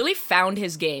 He's really found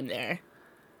his game there.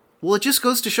 Well, it just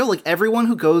goes to show, like, everyone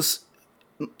who goes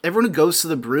to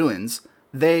the Bruins,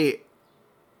 they,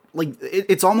 like,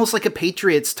 it's almost like a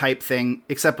Patriots type thing,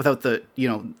 except without the, you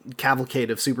know,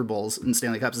 cavalcade of Super Bowls and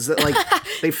Stanley Cups. Is that, like,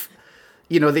 they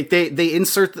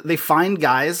find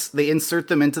guys, they insert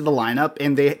them into the lineup,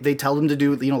 and they tell them to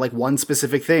do, you know, like, one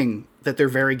specific thing that they're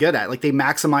very good at. Like, they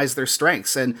maximize their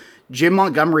strengths. And Jim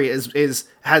Montgomery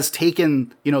has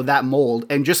taken, you know, that mold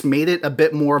and just made it a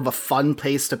bit more of a fun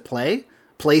place to play.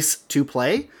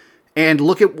 And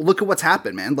look at what's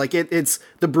happened, man. Like, it's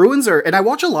the Bruins are, and I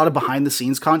watch a lot of behind the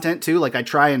scenes content too. Like, I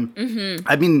try and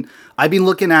I've been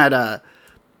looking at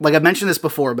like I've mentioned this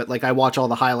before, but like I watch all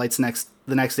the highlights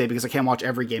the next day because I can't watch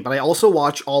every game. But I also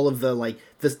watch all of the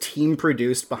team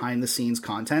produced behind the scenes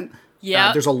content.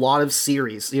 Yeah, there's a lot of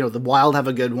series. You know, the Wild have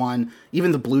a good one.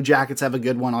 Even the Blue Jackets have a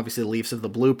good one. Obviously, the Leafs have the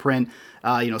Blueprint.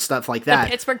 You know, stuff like that.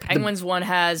 The Pittsburgh Penguins one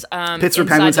has. Pittsburgh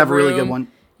Penguins have a really good one.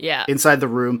 Yeah, Inside the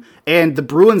Room, and the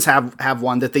Bruins have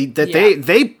one that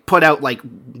they put out like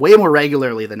way more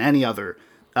regularly than any other.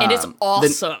 And it's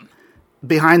awesome.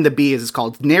 Behind the Bees is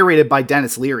called, narrated by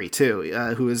Dennis Leary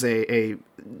too, who is a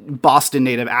Boston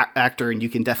native actor, and you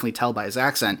can definitely tell by his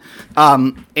accent.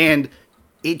 And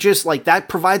it just like that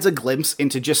provides a glimpse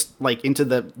into just like into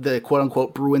the quote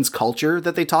unquote Bruins culture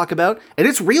that they talk about, and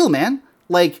it's real, man.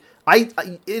 Like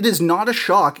it is not a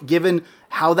shock given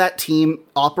how that team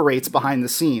operates behind the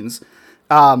scenes,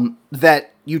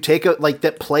 that you take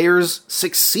that players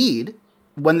succeed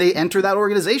when they enter that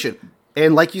organization,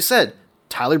 and like you said.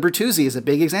 Tyler Bertuzzi is a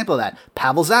big example of that.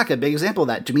 Pavel Zacha, a big example of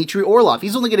that. Dmitry Orlov,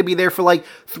 he's only going to be there for like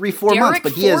 3-4 months,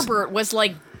 but he is. Derek Forbort was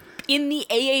like in the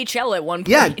AHL at one point.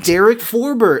 Yeah, Derek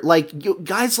Forbort, like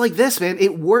guys like this, man.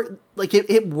 It works.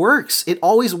 It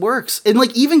always works. And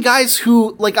like even guys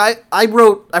who like I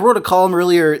wrote a column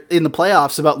earlier in the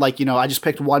playoffs about like, you know, I just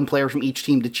picked one player from each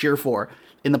team to cheer for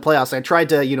in the playoffs. I tried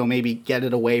to, you know, maybe get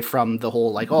it away from the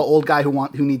whole like, old guy who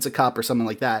needs a cup or something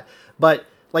like that. But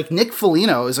like Nick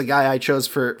Foligno is a guy I chose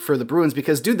for the Bruins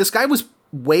because, dude, this guy was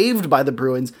waived by the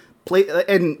Bruins,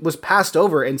 and was passed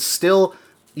over, and still,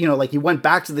 you know, like he went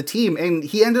back to the team, and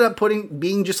he ended up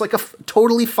being just like a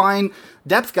totally fine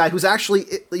depth guy who's actually,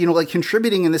 you know, like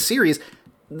contributing in the series.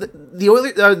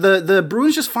 The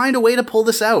Bruins just find a way to pull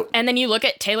this out. And then you look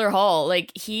at Taylor Hall,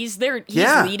 like he's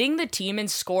leading the team in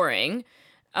scoring.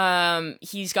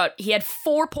 He had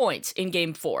 4 points in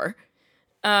game 4.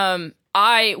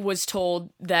 I was told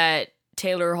that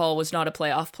Taylor Hall was not a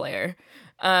playoff player.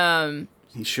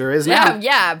 He sure is now.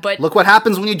 Yeah, but look what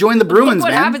happens when you join the Bruins, man. Look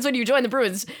what happens when you join the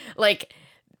Bruins. Like,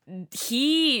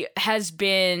 he has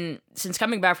been, since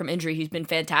coming back from injury, he's been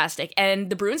fantastic. And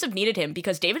the Bruins have needed him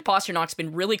because David Pasternak's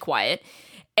been really quiet.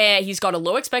 And he's got a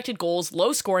low expected goals,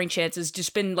 low scoring chances,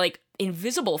 just been like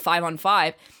invisible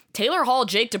 5-on-5. Taylor Hall,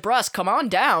 Jake DeBrusk, come on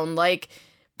down, like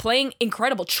playing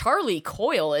incredible. Charlie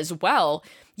Coyle as well.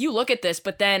 You look at this,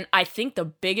 but then I think the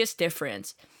biggest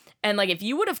difference, and like if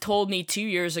you would have told me 2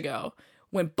 years ago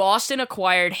when Boston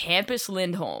acquired Hampus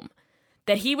Lindholm,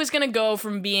 that he was going to go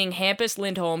from being Hampus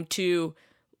Lindholm to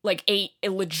like a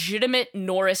legitimate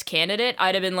Norris candidate,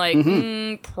 I'd have been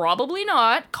like, probably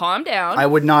not. Calm down. I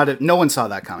would not have. No one saw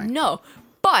that coming. No.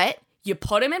 But you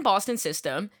put him in Boston's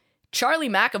system. Charlie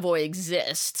McAvoy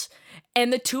exists.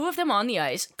 And the two of them on the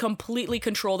ice completely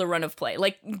control the run of play.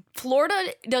 Like,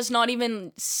 Florida does not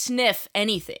even sniff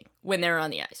anything when they're on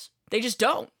the ice. They just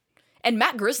don't. And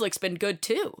Matt Grzelcyk's been good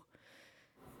too.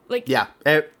 Like, yeah,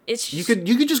 it's you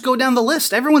could just go down the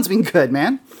list. Everyone's been good,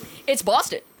 man. It's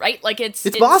Boston, right? Like it's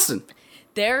Boston.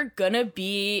 They're gonna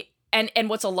be, and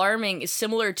what's alarming is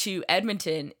similar to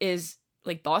Edmonton is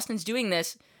like Boston's doing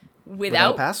this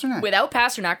without Pasternak, without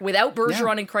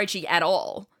Bergeron and Krejci at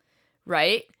all,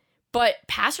 right? But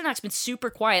Pasternak's been super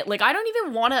quiet. Like I don't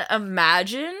even want to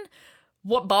imagine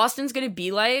what Boston's gonna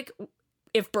be like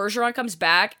if Bergeron comes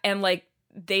back and like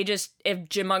if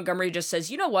Jim Montgomery just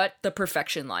says, you know what, the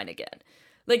perfection line again.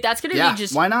 Like that's gonna be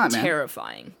just why not,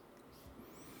 terrifying. Man?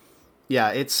 Yeah,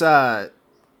 it's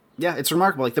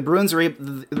remarkable. Like the Bruins are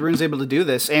able to do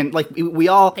this, and like we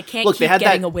all they can't keep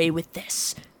getting away with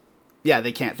this. Yeah,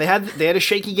 they can't. They had a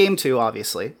shaky game too,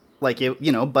 obviously. Like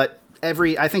but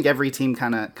I think every team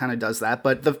kind of does that.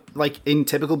 But in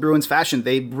typical Bruins fashion,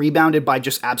 they rebounded by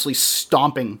just absolutely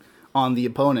stomping on the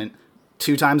opponent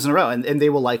 2 times in a row, and they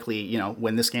will likely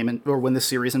win this game or win this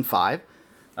series in 5.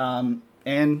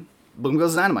 And boom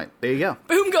goes the dynamite. There you go.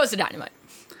 Boom goes the dynamite.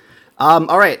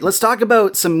 All right, let's talk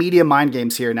about some media mind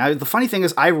games here. Now, the funny thing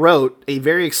is I wrote a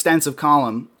very extensive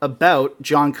column about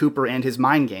John Cooper and his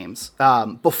mind games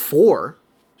before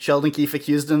Sheldon Keefe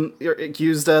accused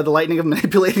the Lightning of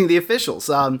manipulating the officials.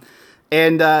 So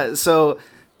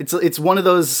it's one of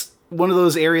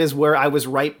those areas where I was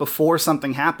right before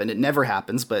something happened. It never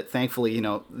happens, but thankfully,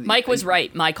 Mike was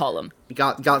right. My column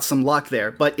got some luck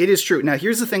there. But it is true. Now,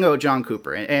 here's the thing about John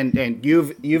Cooper, and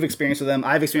you've experienced with him.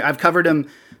 I've covered him.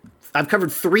 I've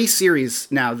covered 3 series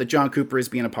now that John Cooper is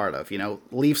being a part of.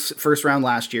 Leafs first round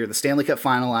last year, the Stanley Cup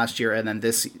final last year, and then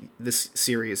this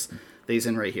series that he's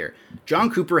in right here. John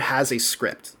Cooper has a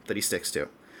script that he sticks to.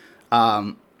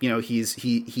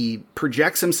 He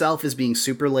projects himself as being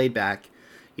super laid back.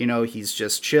 He's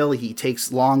just chill. He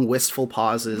takes long, wistful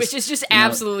pauses. Which is just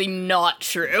absolutely not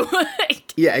true.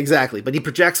 Yeah, exactly. But he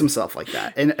projects himself like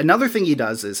that. And another thing he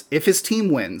does is, if his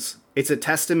team wins, it's a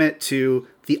testament to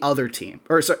the other team.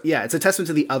 It's a testament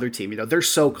to the other team. They're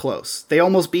so close. They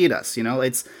almost beat us.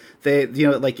 It's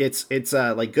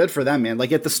good for them, man.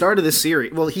 Like at the start of this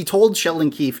series, well, he told Sheldon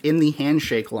Keefe in the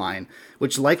handshake line,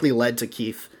 which likely led to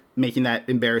Keefe making that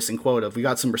embarrassing quote of, "We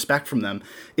got some respect from them,"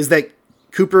 is that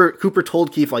Cooper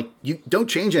told Keefe, like, you don't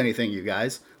change anything, you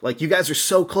guys. Like, you guys are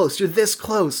so close. You're this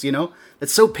close,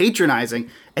 That's so patronizing.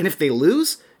 And if they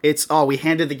lose, it's, we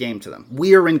handed the game to them.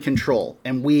 We are in control.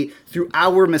 And through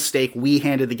our mistake, we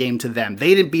handed the game to them.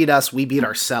 They didn't beat us. We beat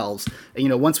ourselves.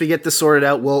 And, once we get this sorted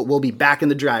out, we'll be back in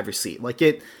the driver's seat.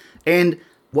 And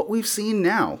what we've seen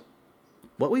now,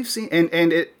 what we've seen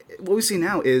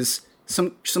now is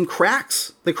some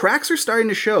cracks. The cracks are starting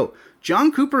to show.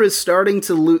 John Cooper is starting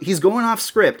to lose. He's going off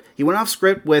script. He went off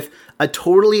script with a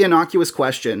totally innocuous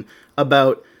question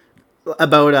about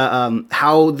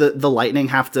how the Lightning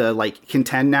have to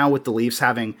contend now with the Leafs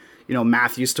having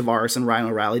Matthews, Tavares, and Ryan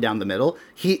O'Reilly down the middle.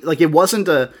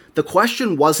 The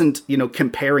question wasn't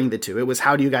comparing the two. It was,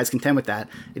 how do you guys contend with that?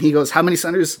 And he goes, how many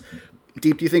centers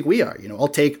deep do you think we are? I'll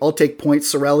take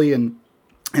points, Cirelli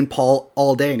and Paul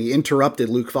all day. And he interrupted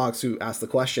Luke Fox, who asked the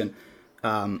question.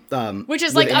 Which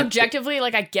is objectively,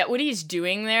 I get what he's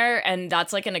doing there, and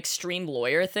that's an extreme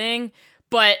lawyer thing.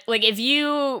 But if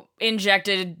you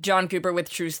injected John Cooper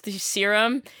with truth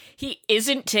serum, he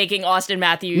isn't taking Austin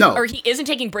Matthews, or he isn't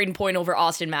taking Braden Point over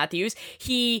Austin Matthews.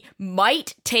 He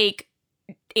might take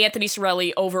Anthony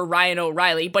Cirelli over Ryan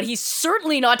O'Reilly, but he's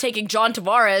certainly not taking John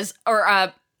Tavares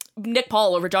or Nick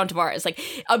Paul over John Tavares.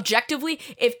 Objectively,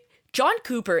 if John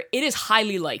Cooper, it is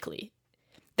highly likely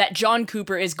that John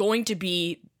Cooper is going to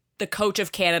be the coach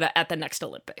of Canada at the next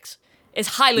Olympics. Is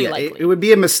highly likely. It would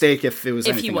be a mistake if it was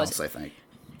anything else, I think.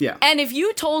 Yeah. And if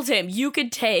you told him you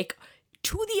could take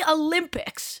to the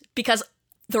Olympics, because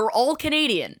they're all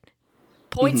Canadian,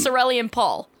 Point, Cirelli, and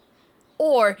Paul,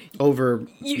 or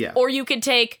you could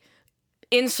take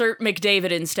insert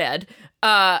McDavid instead,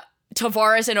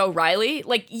 Tavares and O'Reilly,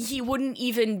 like, he wouldn't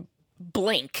even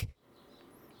blink.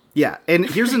 Yeah, and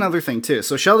here's another thing too.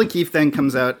 So Sheldon Keefe then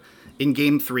comes out in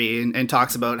Game 3 and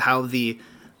talks about how the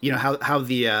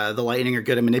Lightning are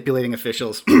good at manipulating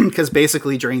officials, because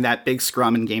basically during that big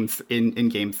scrum in Game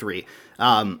 3,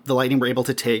 the Lightning were able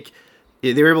to take.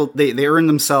 They earned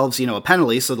themselves, a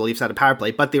penalty, so the Leafs had a power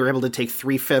play, but they were able to take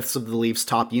 3/5 of the Leafs'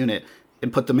 top unit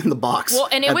and put them in the box. Well,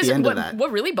 and it was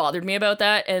what really bothered me about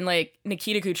that, and like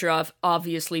Nikita Kucherov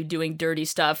obviously doing dirty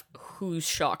stuff. Who's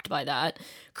shocked by that?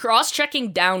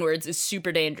 Cross-checking downwards is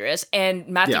super dangerous, and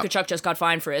Matthew Tkachuk just got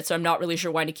fined for it, so I'm not really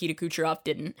sure why Nikita Kucherov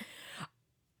didn't.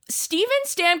 Steven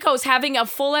Stamkos having a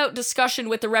full-out discussion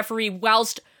with the referee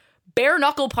whilst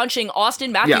bare-knuckle punching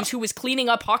Austin Matthews, who was cleaning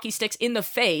up hockey sticks in the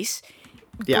face,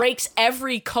 breaks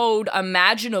every code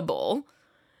imaginable.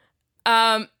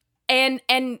 And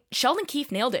Sheldon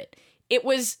Keefe nailed it. It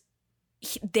was,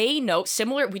 they know,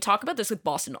 similar, we talk about this with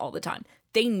Boston all the time.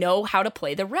 They know how to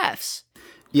play the refs.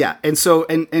 Yeah,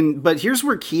 and but here's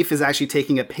where Keefe is actually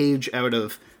taking a page out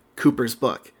of Cooper's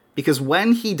book, because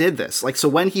when he did this, like, so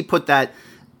when he put that,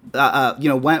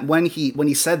 when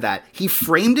he said that, he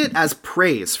framed it as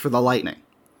praise for the Lightning,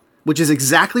 which is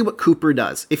exactly what Cooper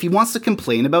does. If he wants to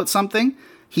complain about something,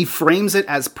 he frames it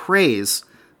as praise.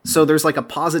 So there's like a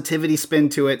positivity spin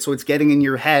to it, so it's getting in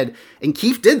your head. And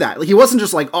Keefe did that. Like, he wasn't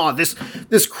just like, oh, this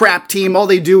crap team, all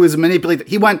they do is manipulate.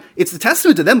 He went, it's a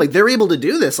testament to them. Like, they're able to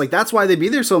do this. Like, that's why they be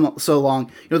there so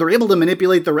long. They're able to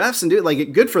manipulate the refs and do it.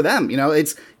 Like, good for them.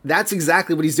 That's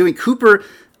exactly what he's doing. Cooper,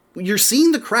 you're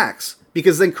seeing the cracks,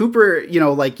 because then Cooper,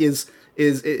 is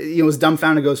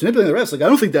dumbfounded and goes, manipulating the refs. Like, I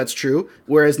don't think that's true.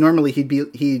 Whereas normally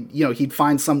he'd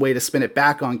find some way to spin it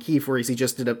back on Keefe, whereas he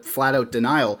just did a flat out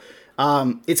denial.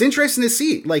 It's interesting to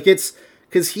see, like, it's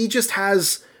because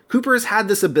Cooper has had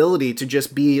this ability to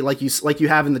just be like you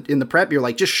have in the prep. You're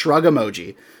like, just shrug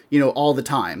emoji, all the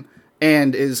time,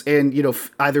 and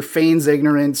either feigns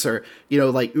ignorance or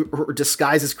or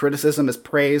disguises criticism as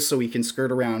praise so he can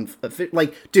skirt around.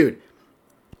 Like, dude,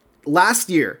 last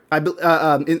year,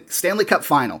 in Stanley Cup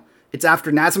final, it's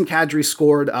after Nazem Kadri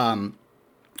scored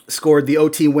the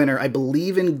OT winner, I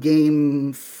believe, in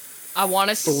Game. I want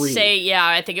to say,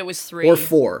 I think it was 3. Or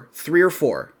 4. 3 or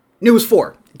 4. No, it was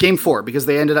 4. Game 4, because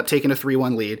they ended up taking a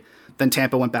 3-1 lead. Then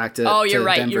Tampa went back to you're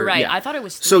right, Denver. You're right. Yeah. I thought it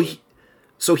was 3.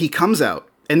 So he comes out,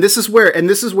 and this is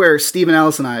where Stephen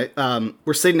Ellis and I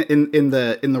we're sitting in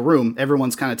the room.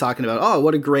 Everyone's kind of talking about, oh,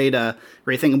 what a great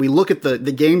thing. And we look at the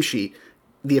game sheet,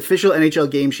 the official NHL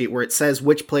game sheet, where it says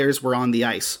which players were on the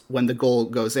ice when the goal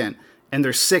goes in. And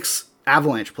there's 6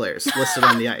 Avalanche players listed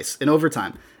on the ice in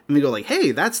overtime. And we go like,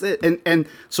 hey, that's it. And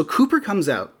so Cooper comes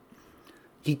out.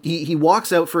 He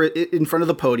walks out in front of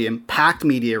the podium, packed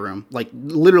media room, like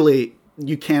literally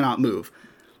you cannot move.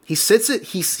 He sits at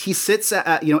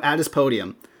his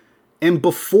podium, and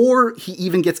before he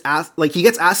even gets asked, like, he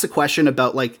gets asked a question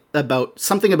about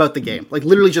something about the game, like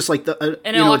literally just like just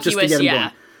to get him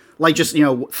going, like just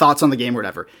thoughts on the game or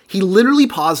whatever. He literally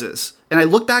pauses, and I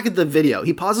look back at the video.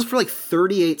 He pauses for like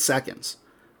 38 seconds.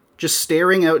 Just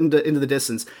staring out into the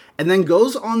distance, and then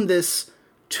goes on this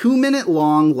 2-minute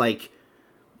long like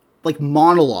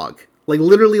monologue, like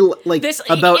literally like this,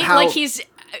 about how like he's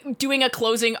doing a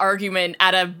closing argument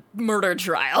at a murder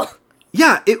trial.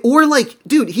 Yeah, or like,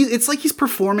 dude, it's like he's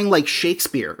performing like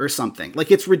Shakespeare or something.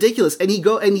 Like, it's ridiculous. And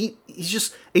he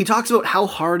talks about how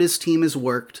hard his team has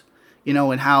worked,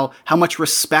 and how much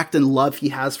respect and love he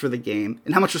has for the game,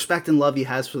 and how much respect and love he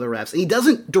has for the refs. And he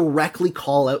doesn't directly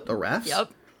call out the refs.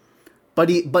 Yep.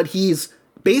 But he's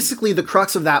basically, the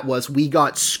crux of that was, we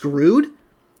got screwed,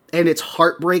 and it's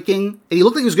heartbreaking. And he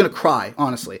looked like he was going to cry,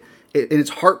 honestly. And it's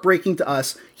heartbreaking to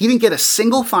us. He didn't get a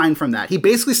single fine from that. He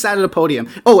basically sat at a podium.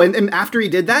 Oh, and after he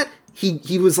did that,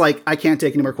 he was like, I can't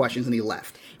take any more questions, and he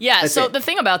left. Yeah, that's so it. The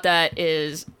thing about that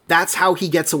is, that's how he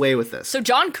gets away with this. So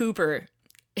John Cooper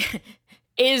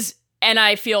is, and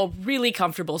I feel really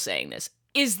comfortable saying this,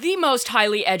 is the most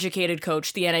highly educated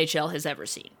coach the NHL has ever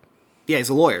seen. Yeah, he's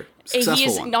a lawyer. Successful he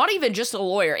is one. Not even just a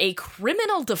lawyer, a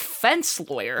criminal defense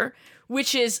lawyer,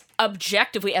 which is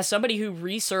objectively, as somebody who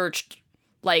researched,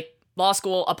 like, law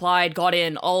school, applied, got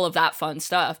in, all of that fun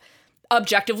stuff,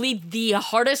 objectively the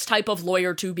hardest type of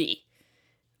lawyer to be.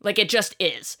 Like, it just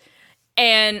is.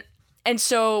 And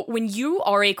so when you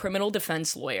are a criminal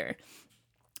defense lawyer,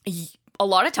 a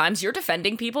lot of times you're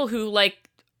defending people who, like,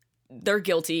 they're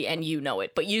guilty and you know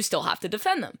it, but you still have to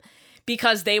defend them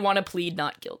because they want to plead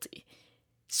not guilty.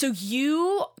 So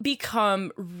you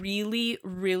become really,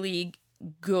 really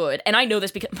good. And I know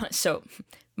this because,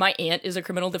 my aunt is a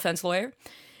criminal defense lawyer,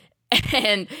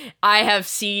 and I have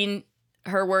seen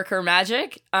Her Work, Her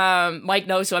Magic. Mike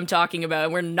knows who I'm talking about,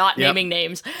 and we're not naming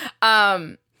names.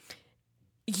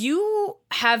 You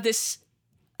have this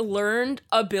learned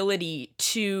ability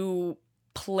to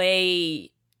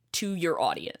play to your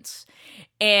audience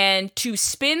and to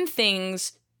spin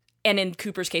things, and in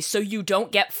Cooper's case, so you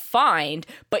don't get fined,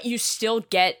 but you still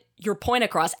get your point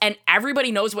across, and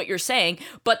everybody knows what you're saying,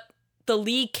 but the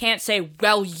league can't say,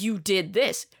 well, you did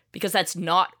this, because that's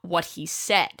not what he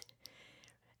said.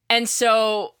 And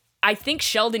so I think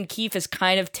Sheldon Keefe has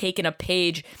kind of taken a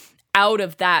page out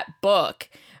of that book.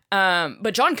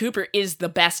 But John Cooper is the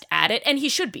best at it, and he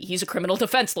should be. He's a criminal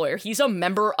defense lawyer. He's a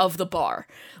member of the bar.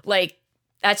 Like,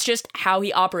 that's just how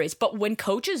he operates. But when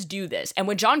coaches do this, and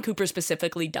when John Cooper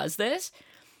specifically does this,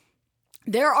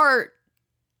 there are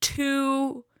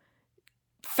two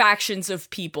factions of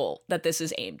people that this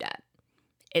is aimed at.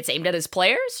 It's aimed at his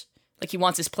players. Like, he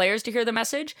wants his players to hear the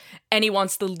message, and he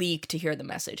wants the league to hear the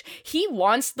message. He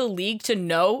wants the league to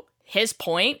know his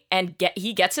point, and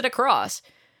he gets it across.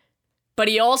 But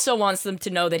he also wants them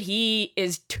to know that he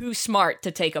is too smart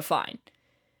to take a fine.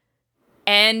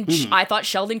 And I thought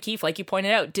Sheldon Keefe, like you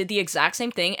pointed out, did the exact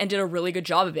same thing and did a really good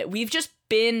job of it. We've just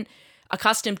been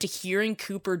accustomed to hearing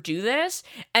Cooper do this,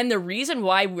 and the reason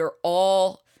why we're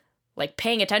all like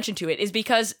paying attention to it is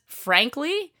because,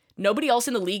 frankly, nobody else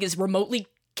in the league is remotely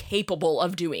capable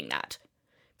of doing that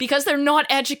because they're not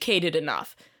educated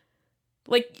enough.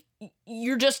 Like,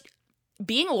 you're just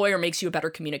being a lawyer makes you a better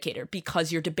communicator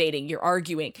because you're debating, you're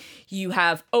arguing, you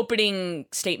have opening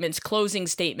statements, closing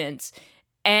statements,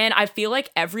 and I feel like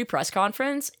every press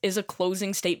conference is a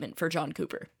closing statement for John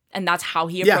Cooper, and that's how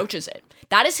he approaches it.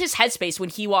 That is his headspace when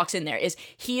he walks in there, is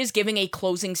he is giving a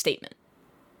closing statement.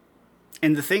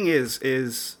 And the thing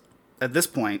is at this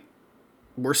point,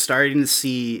 we're starting to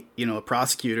see, a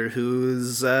prosecutor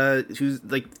who's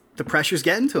like, the pressure's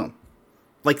getting to him.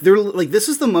 Like, they're like, this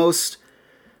is the most,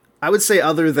 I would say,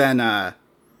 other than other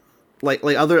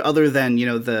than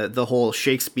the whole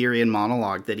Shakespearean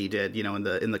monologue that he did,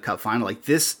 in the Cup final. Like,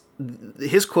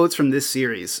 his quotes from this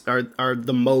series are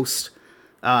the most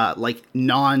like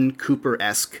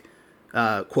non-Cooper-esque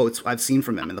quotes I've seen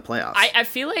from him in the playoffs. I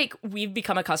feel like we've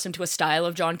become accustomed to a style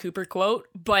of John Cooper quote,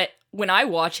 but when I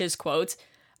watch his quotes,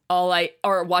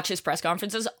 or watch his press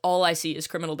conferences, all I see is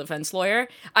criminal defense lawyer.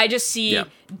 I just see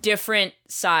different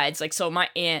sides. Like, so my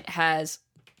aunt has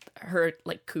her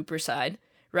like Cooper side,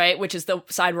 right? Which is the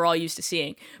side we're all used to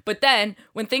seeing. But then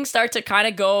when things start to kind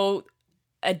of go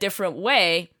a different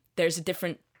way, there's a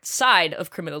different side of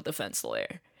criminal defense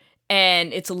lawyer.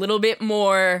 And it's a little bit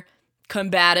more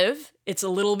combative. It's a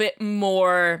little bit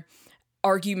more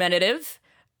argumentative,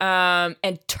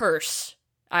 and terse,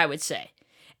 I would say.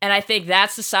 And I think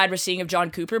that's the side we're seeing of John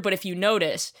Cooper. But if you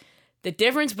notice, the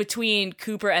difference between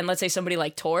Cooper and, let's say, somebody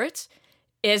like Torts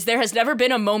is there has never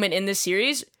been a moment in this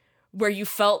series where you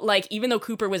felt like, even though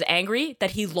Cooper was angry,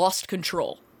 that he lost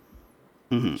control.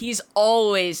 Mm-hmm. He's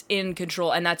always in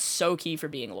control, and that's so key for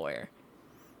being a lawyer.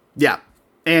 Yeah.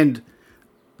 And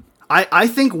I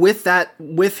think with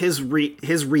his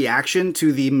reaction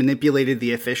to the manipulated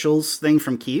the officials thing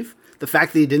from Keefe, the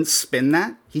fact that he didn't spin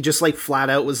that, he just like flat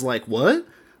out was like, what?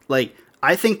 Like,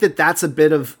 I think that's a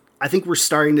bit of, I think we're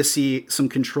starting to see some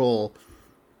control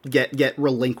get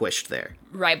relinquished there.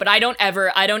 Right, but I don't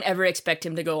ever expect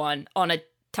him to go on a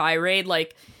tirade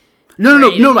like. No.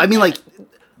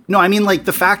 I mean like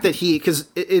the fact that because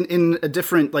in a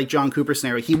different like John Cooper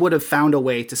scenario, he would have found a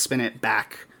way to spin it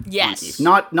back. Yes.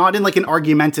 Not in like an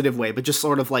argumentative way, but just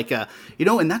sort of like and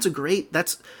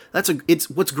it's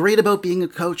what's great about being a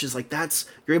coach is like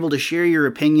you're able to share your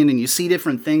opinion and you see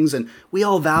different things, and we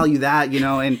all value that,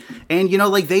 and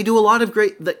like they do a lot of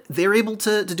they're able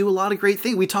to do a lot of great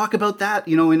things. We talk about that,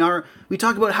 we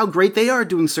talk about how great they are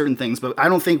doing certain things, but I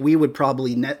don't think we would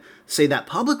probably say that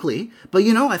publicly, but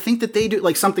I think that they do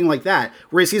like something like that,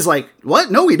 whereas he's like, what?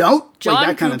 No, we don't. John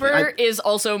like that Cooper kind of is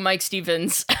also Mike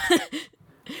Stevens.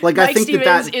 Like, Mike I think Stevens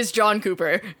that is John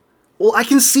Cooper. Well, I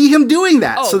can see him doing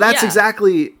that. Oh, so that's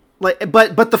exactly like,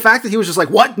 but the fact that he was just like,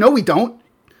 what? No, we don't.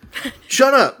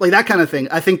 Shut up. Like that kind of thing.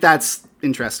 I think that's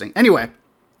interesting. Anyway,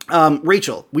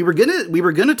 Rachel, we were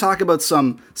gonna talk about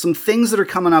some things that are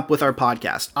coming up with our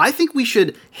podcast. I think we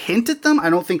should hint at them. I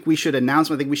don't think we should announce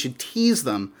them. I think we should tease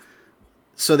them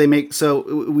so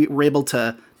we're able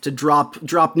to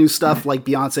drop new stuff like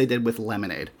Beyonce did with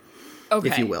Lemonade. Okay.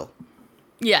 If you will.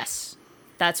 Yes.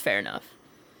 That's fair enough.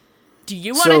 Do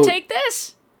you want to take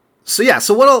this? So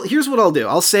here's what I'll do.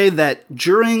 I'll say that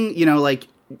during,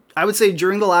 I would say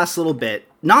during the last little bit,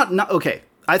 okay,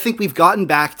 I think we've gotten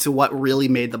back to what really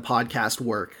made the podcast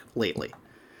work lately.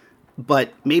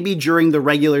 but maybe during the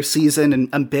regular season and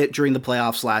a bit during the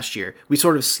playoffs last year, we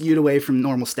sort of skewed away from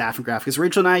normal staffing graph. Because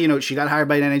Rachel and I, you know, she got hired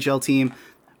by an NHL team.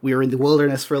 We were in the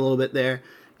wilderness for a little bit there.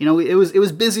 You know, it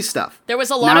was busy stuff. There was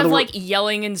a lot of like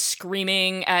yelling and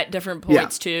screaming at different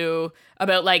points too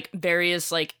about like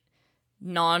various like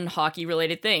non-hockey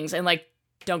related things. And like,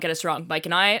 don't get us wrong, Mike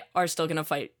and I are still going to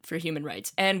fight for human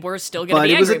rights, and we're still going to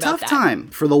be angry about that. But it was a tough time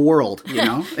for the world, you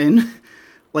know, and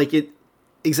like it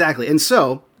exactly. And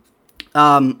so,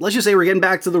 let's just say we're getting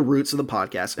back to the roots of the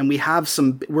podcast, and we have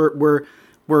some.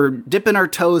 We're dipping our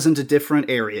toes into different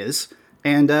areas.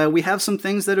 And we have some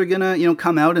things that are gonna, you know,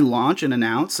 come out and launch and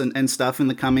announce and stuff in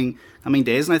the coming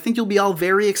days, and I think you'll be all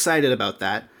very excited about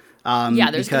that.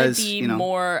 There's gonna be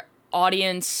more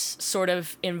audience sort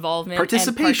of involvement and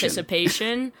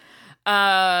participation.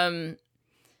 And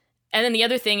then the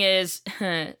other thing is,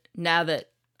 now that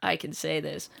I can say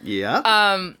this,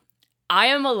 I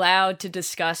am allowed to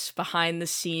discuss behind the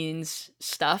scenes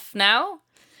stuff now.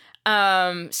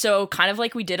 So kind of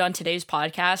like we did on today's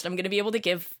podcast, I'm gonna be able to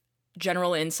give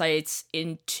general insights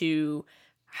into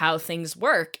how things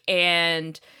work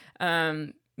and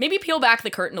maybe peel back the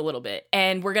curtain a little bit.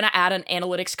 And we're going to add an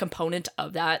analytics component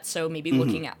of that. So maybe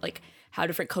looking at like how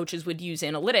different coaches would use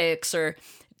analytics or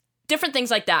different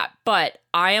things like that. But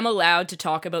I am allowed to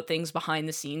talk about things behind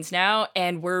the scenes now,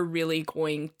 and we're really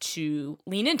going to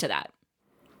lean into that.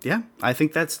 Yeah, I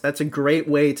think that's a great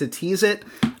way to tease it.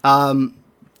 So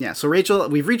Rachel,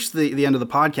 we've reached the end of the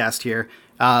podcast here.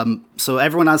 So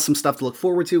everyone has some stuff to look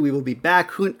forward to. We will be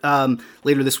back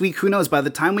later this week. Who knows? By the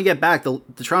time we get back, the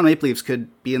Toronto Maple Leafs could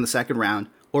be in the second round,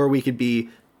 or it could be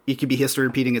history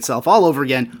repeating itself all over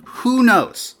again. Who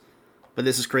knows? But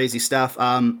this is crazy stuff.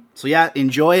 So yeah,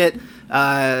 enjoy it.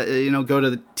 Go to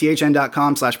the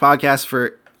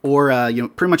thn.com/podcast or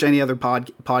pretty much any other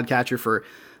podcatcher for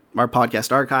our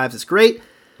podcast archives. It's great.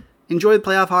 Enjoy the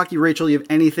playoff hockey. Rachel, you have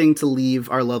anything to leave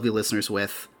our lovely listeners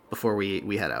with before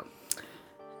we head out?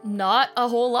 Not a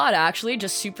whole lot, actually.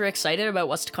 Just super excited about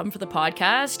what's to come for the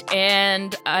podcast,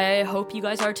 and I hope you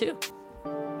guys are too.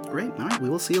 Great. All right. We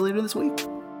will see you later this week.